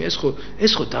მარაზმი,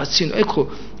 ეს ხო დაცინო, ეგ ხო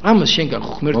ამას შენგან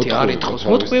ხო ღმერთი არ ითხოვს.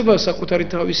 მოტყუება საკუთარი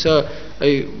თავისა,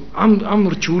 აი ამ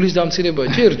რჯულის დამცირება,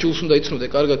 ჯერ რჯულს უნდა იცნოდე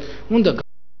კარგად, უნდა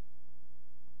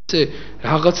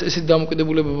რაღაც ესეთ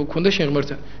დამოკიდებულება გქონდა შენ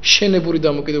ღმერთთან, შენებური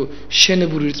დამოკიდებულება,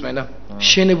 შენებური რწმენა,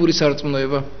 შენებური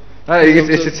სარწმუნოება. აი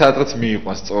ესეც სადღაც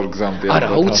მიიყვანს სწორ გზამდე. არა,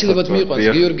 აუცილებლად მიიყვანს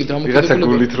გიორგი დამოკიდებულება. ვიღაცა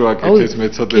გულით რო აკეთებს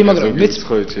მეცოდები ზოგიერთი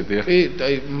ხოეჭედია.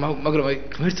 მაგრამ აი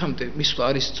ღმერთამდე მისვლა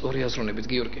არის სწორი აზროვნებით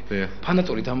გიორგი.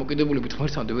 ფანატური დამოკიდებულებით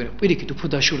ღმერთამდე ვერ პირიქით უფრო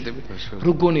დაშორდები.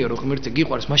 რო გონია რომ ღმერთი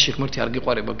გიყვარს, მაშინ ღმერთი არ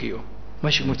გიყვარება გიო.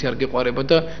 მაშინ ღმერთი არ გიყვარება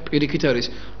და პირიქით არის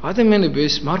ადამიანები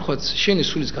ეს მარხვაც შენი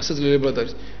სულის გასაძლიერებლად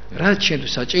არის. რაც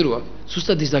შენთვის საჭიროა,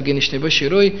 ზუსტად ის დაგენიშნება შენ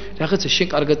რომ რაღაცა შენ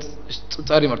კარგად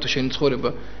წარიმართო შენი ცხოვრება.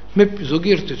 მე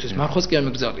ზოგიერთთვის ეს მარხვაც კი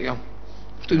ამეგზალია.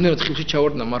 თუ იმდენად ხილში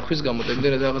ჩავარდნა მარხვის გამო და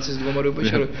იმდენად რაღაცის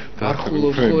მდგომარეობაში რომ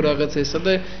მარხულობ ხო რაღაცა ესა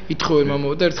და ითხოვენ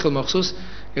მამაო და ერთხელ მახსოვს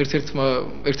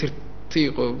ერთ-ერთი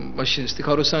იყო მაშინ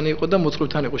სტიქაროსანი იყო და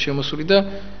მოწყობთან იყო შემოსული და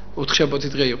 4 შაბათი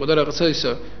დღე იყო და რაღაცა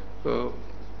ისა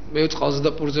მე წყალზე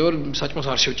და პურზე ვარ საჭმელს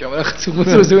არ შევჭამა რაღაც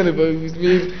მოწესრიგება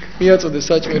მიაწოდე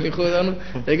საჭმელი ხო ანუ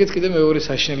ეგეც კიდე მეორე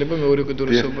საშინელება მეორე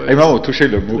კუდურისობა აი მამო თუ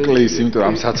შეიძლება მოკლე ის იმიტომ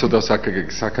ამ საწოდავს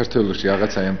საქართველოში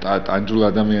რაღაცა ამ ტანჯულ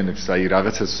ადამიანებს აი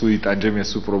რაღაცა სუი ტანჯემია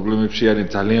სუ პრობლემებში არიან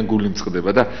ძალიან გული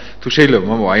მწყდება და თუ შეიძლება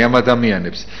მამო აი ამ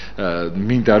ადამიანებს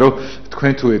მინდა რომ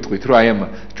თქვენ თუ ეტყვით რომ აი ამ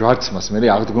ჯვარცმას მე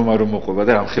აღდგომა რომ მოყვება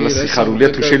და რამხელა სიხარულია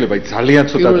თუ შეიძლება აი ძალიან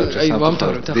ცოტა დაჭრა აი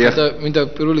ვამთავრებთ ახლა და მინდა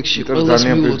პირველ რიგში ყველას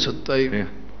მივულოცოთ აი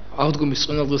აღდგომის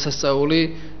წინა დღესასწაული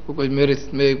უკვე მე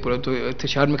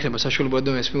ერთ-ერთი არ მექნება საშუალება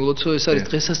ადამიანს მიულოცო ეს არის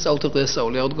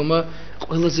დღესასწაული აღდგომა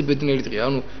ყველაზე ბედნიერი დღეა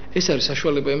ანუ ეს არის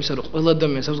საშუალება იმისა რომ ყველა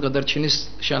ადამიანს აქვს გადარჩენის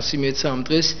შანსი მიეცა ამ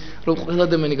დღეს რომ ყველა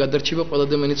ადამიანი გადარჩება ყველა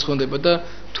ადამიანი ცხონდება და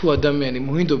თუ ადამიანი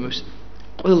მოინდომებს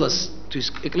ყველასთვის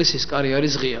ეკლესიის კარი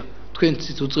არის ღია თქვენ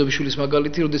უწყებიშვილის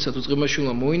მაგალითი როდესაც უწყებმა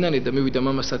შვილმა მოინანე და მივიდა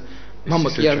მამასთან მამა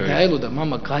კი არ დაელოდა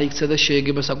მამა გაიქცა და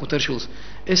შეეგება საკუთარ შვილს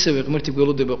ესევე ღმერთი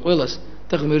გველოდება ყველას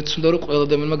და ღმერთს უნდა რომ ყველა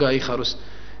ადამიანმა გაიხაროს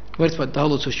ღმერთმა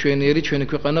დალოცოს ჩვენი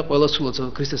ქვეყანა ყველას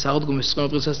ულოცოს ქრისტეს აღდგომის წინა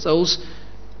დღესასწაულს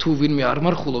თუ ვინმე არ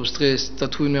მარხულობს დღეს და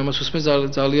თუ ვინმე ამას უსმენს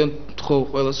ძალიან თხოვ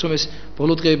ყველას რომ ეს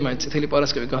ბოლო დღეები მაინც წითელი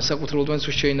პარასკევი განსაკუთრებულად მაინც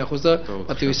შეინახოს და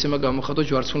პატივისცემა გამოხატოს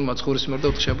ჯვარცმული მაცხოვრის მიერ და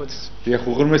ოთხშაბათის. დიახ,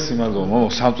 უღრმესი მადლობა მამო,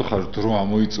 სამწუხაროდ დრო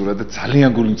ამოიწურა და ძალიან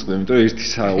გული მწყდება, იმიტომ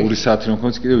რომ 1 საათი რომ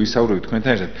მქონდეს კიდევ ვისაუბრებით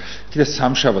თქვენთან ერთად. კიდე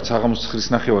სამშაბათს საღამოს 9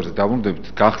 ნახევარზე დაბრუნდებით,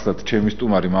 გახსნათ ჩემი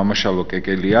სტუმარი მამა შალვა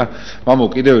კეკელია. მამო,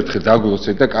 კიდევ ერთხელ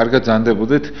დაგულოცეთ და კარგად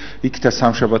ზანდებოდეთ იქ და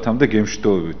სამშაბათამდე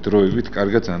გემშვიდობებით, დროებით,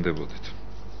 კარგად ზანდებოდეთ.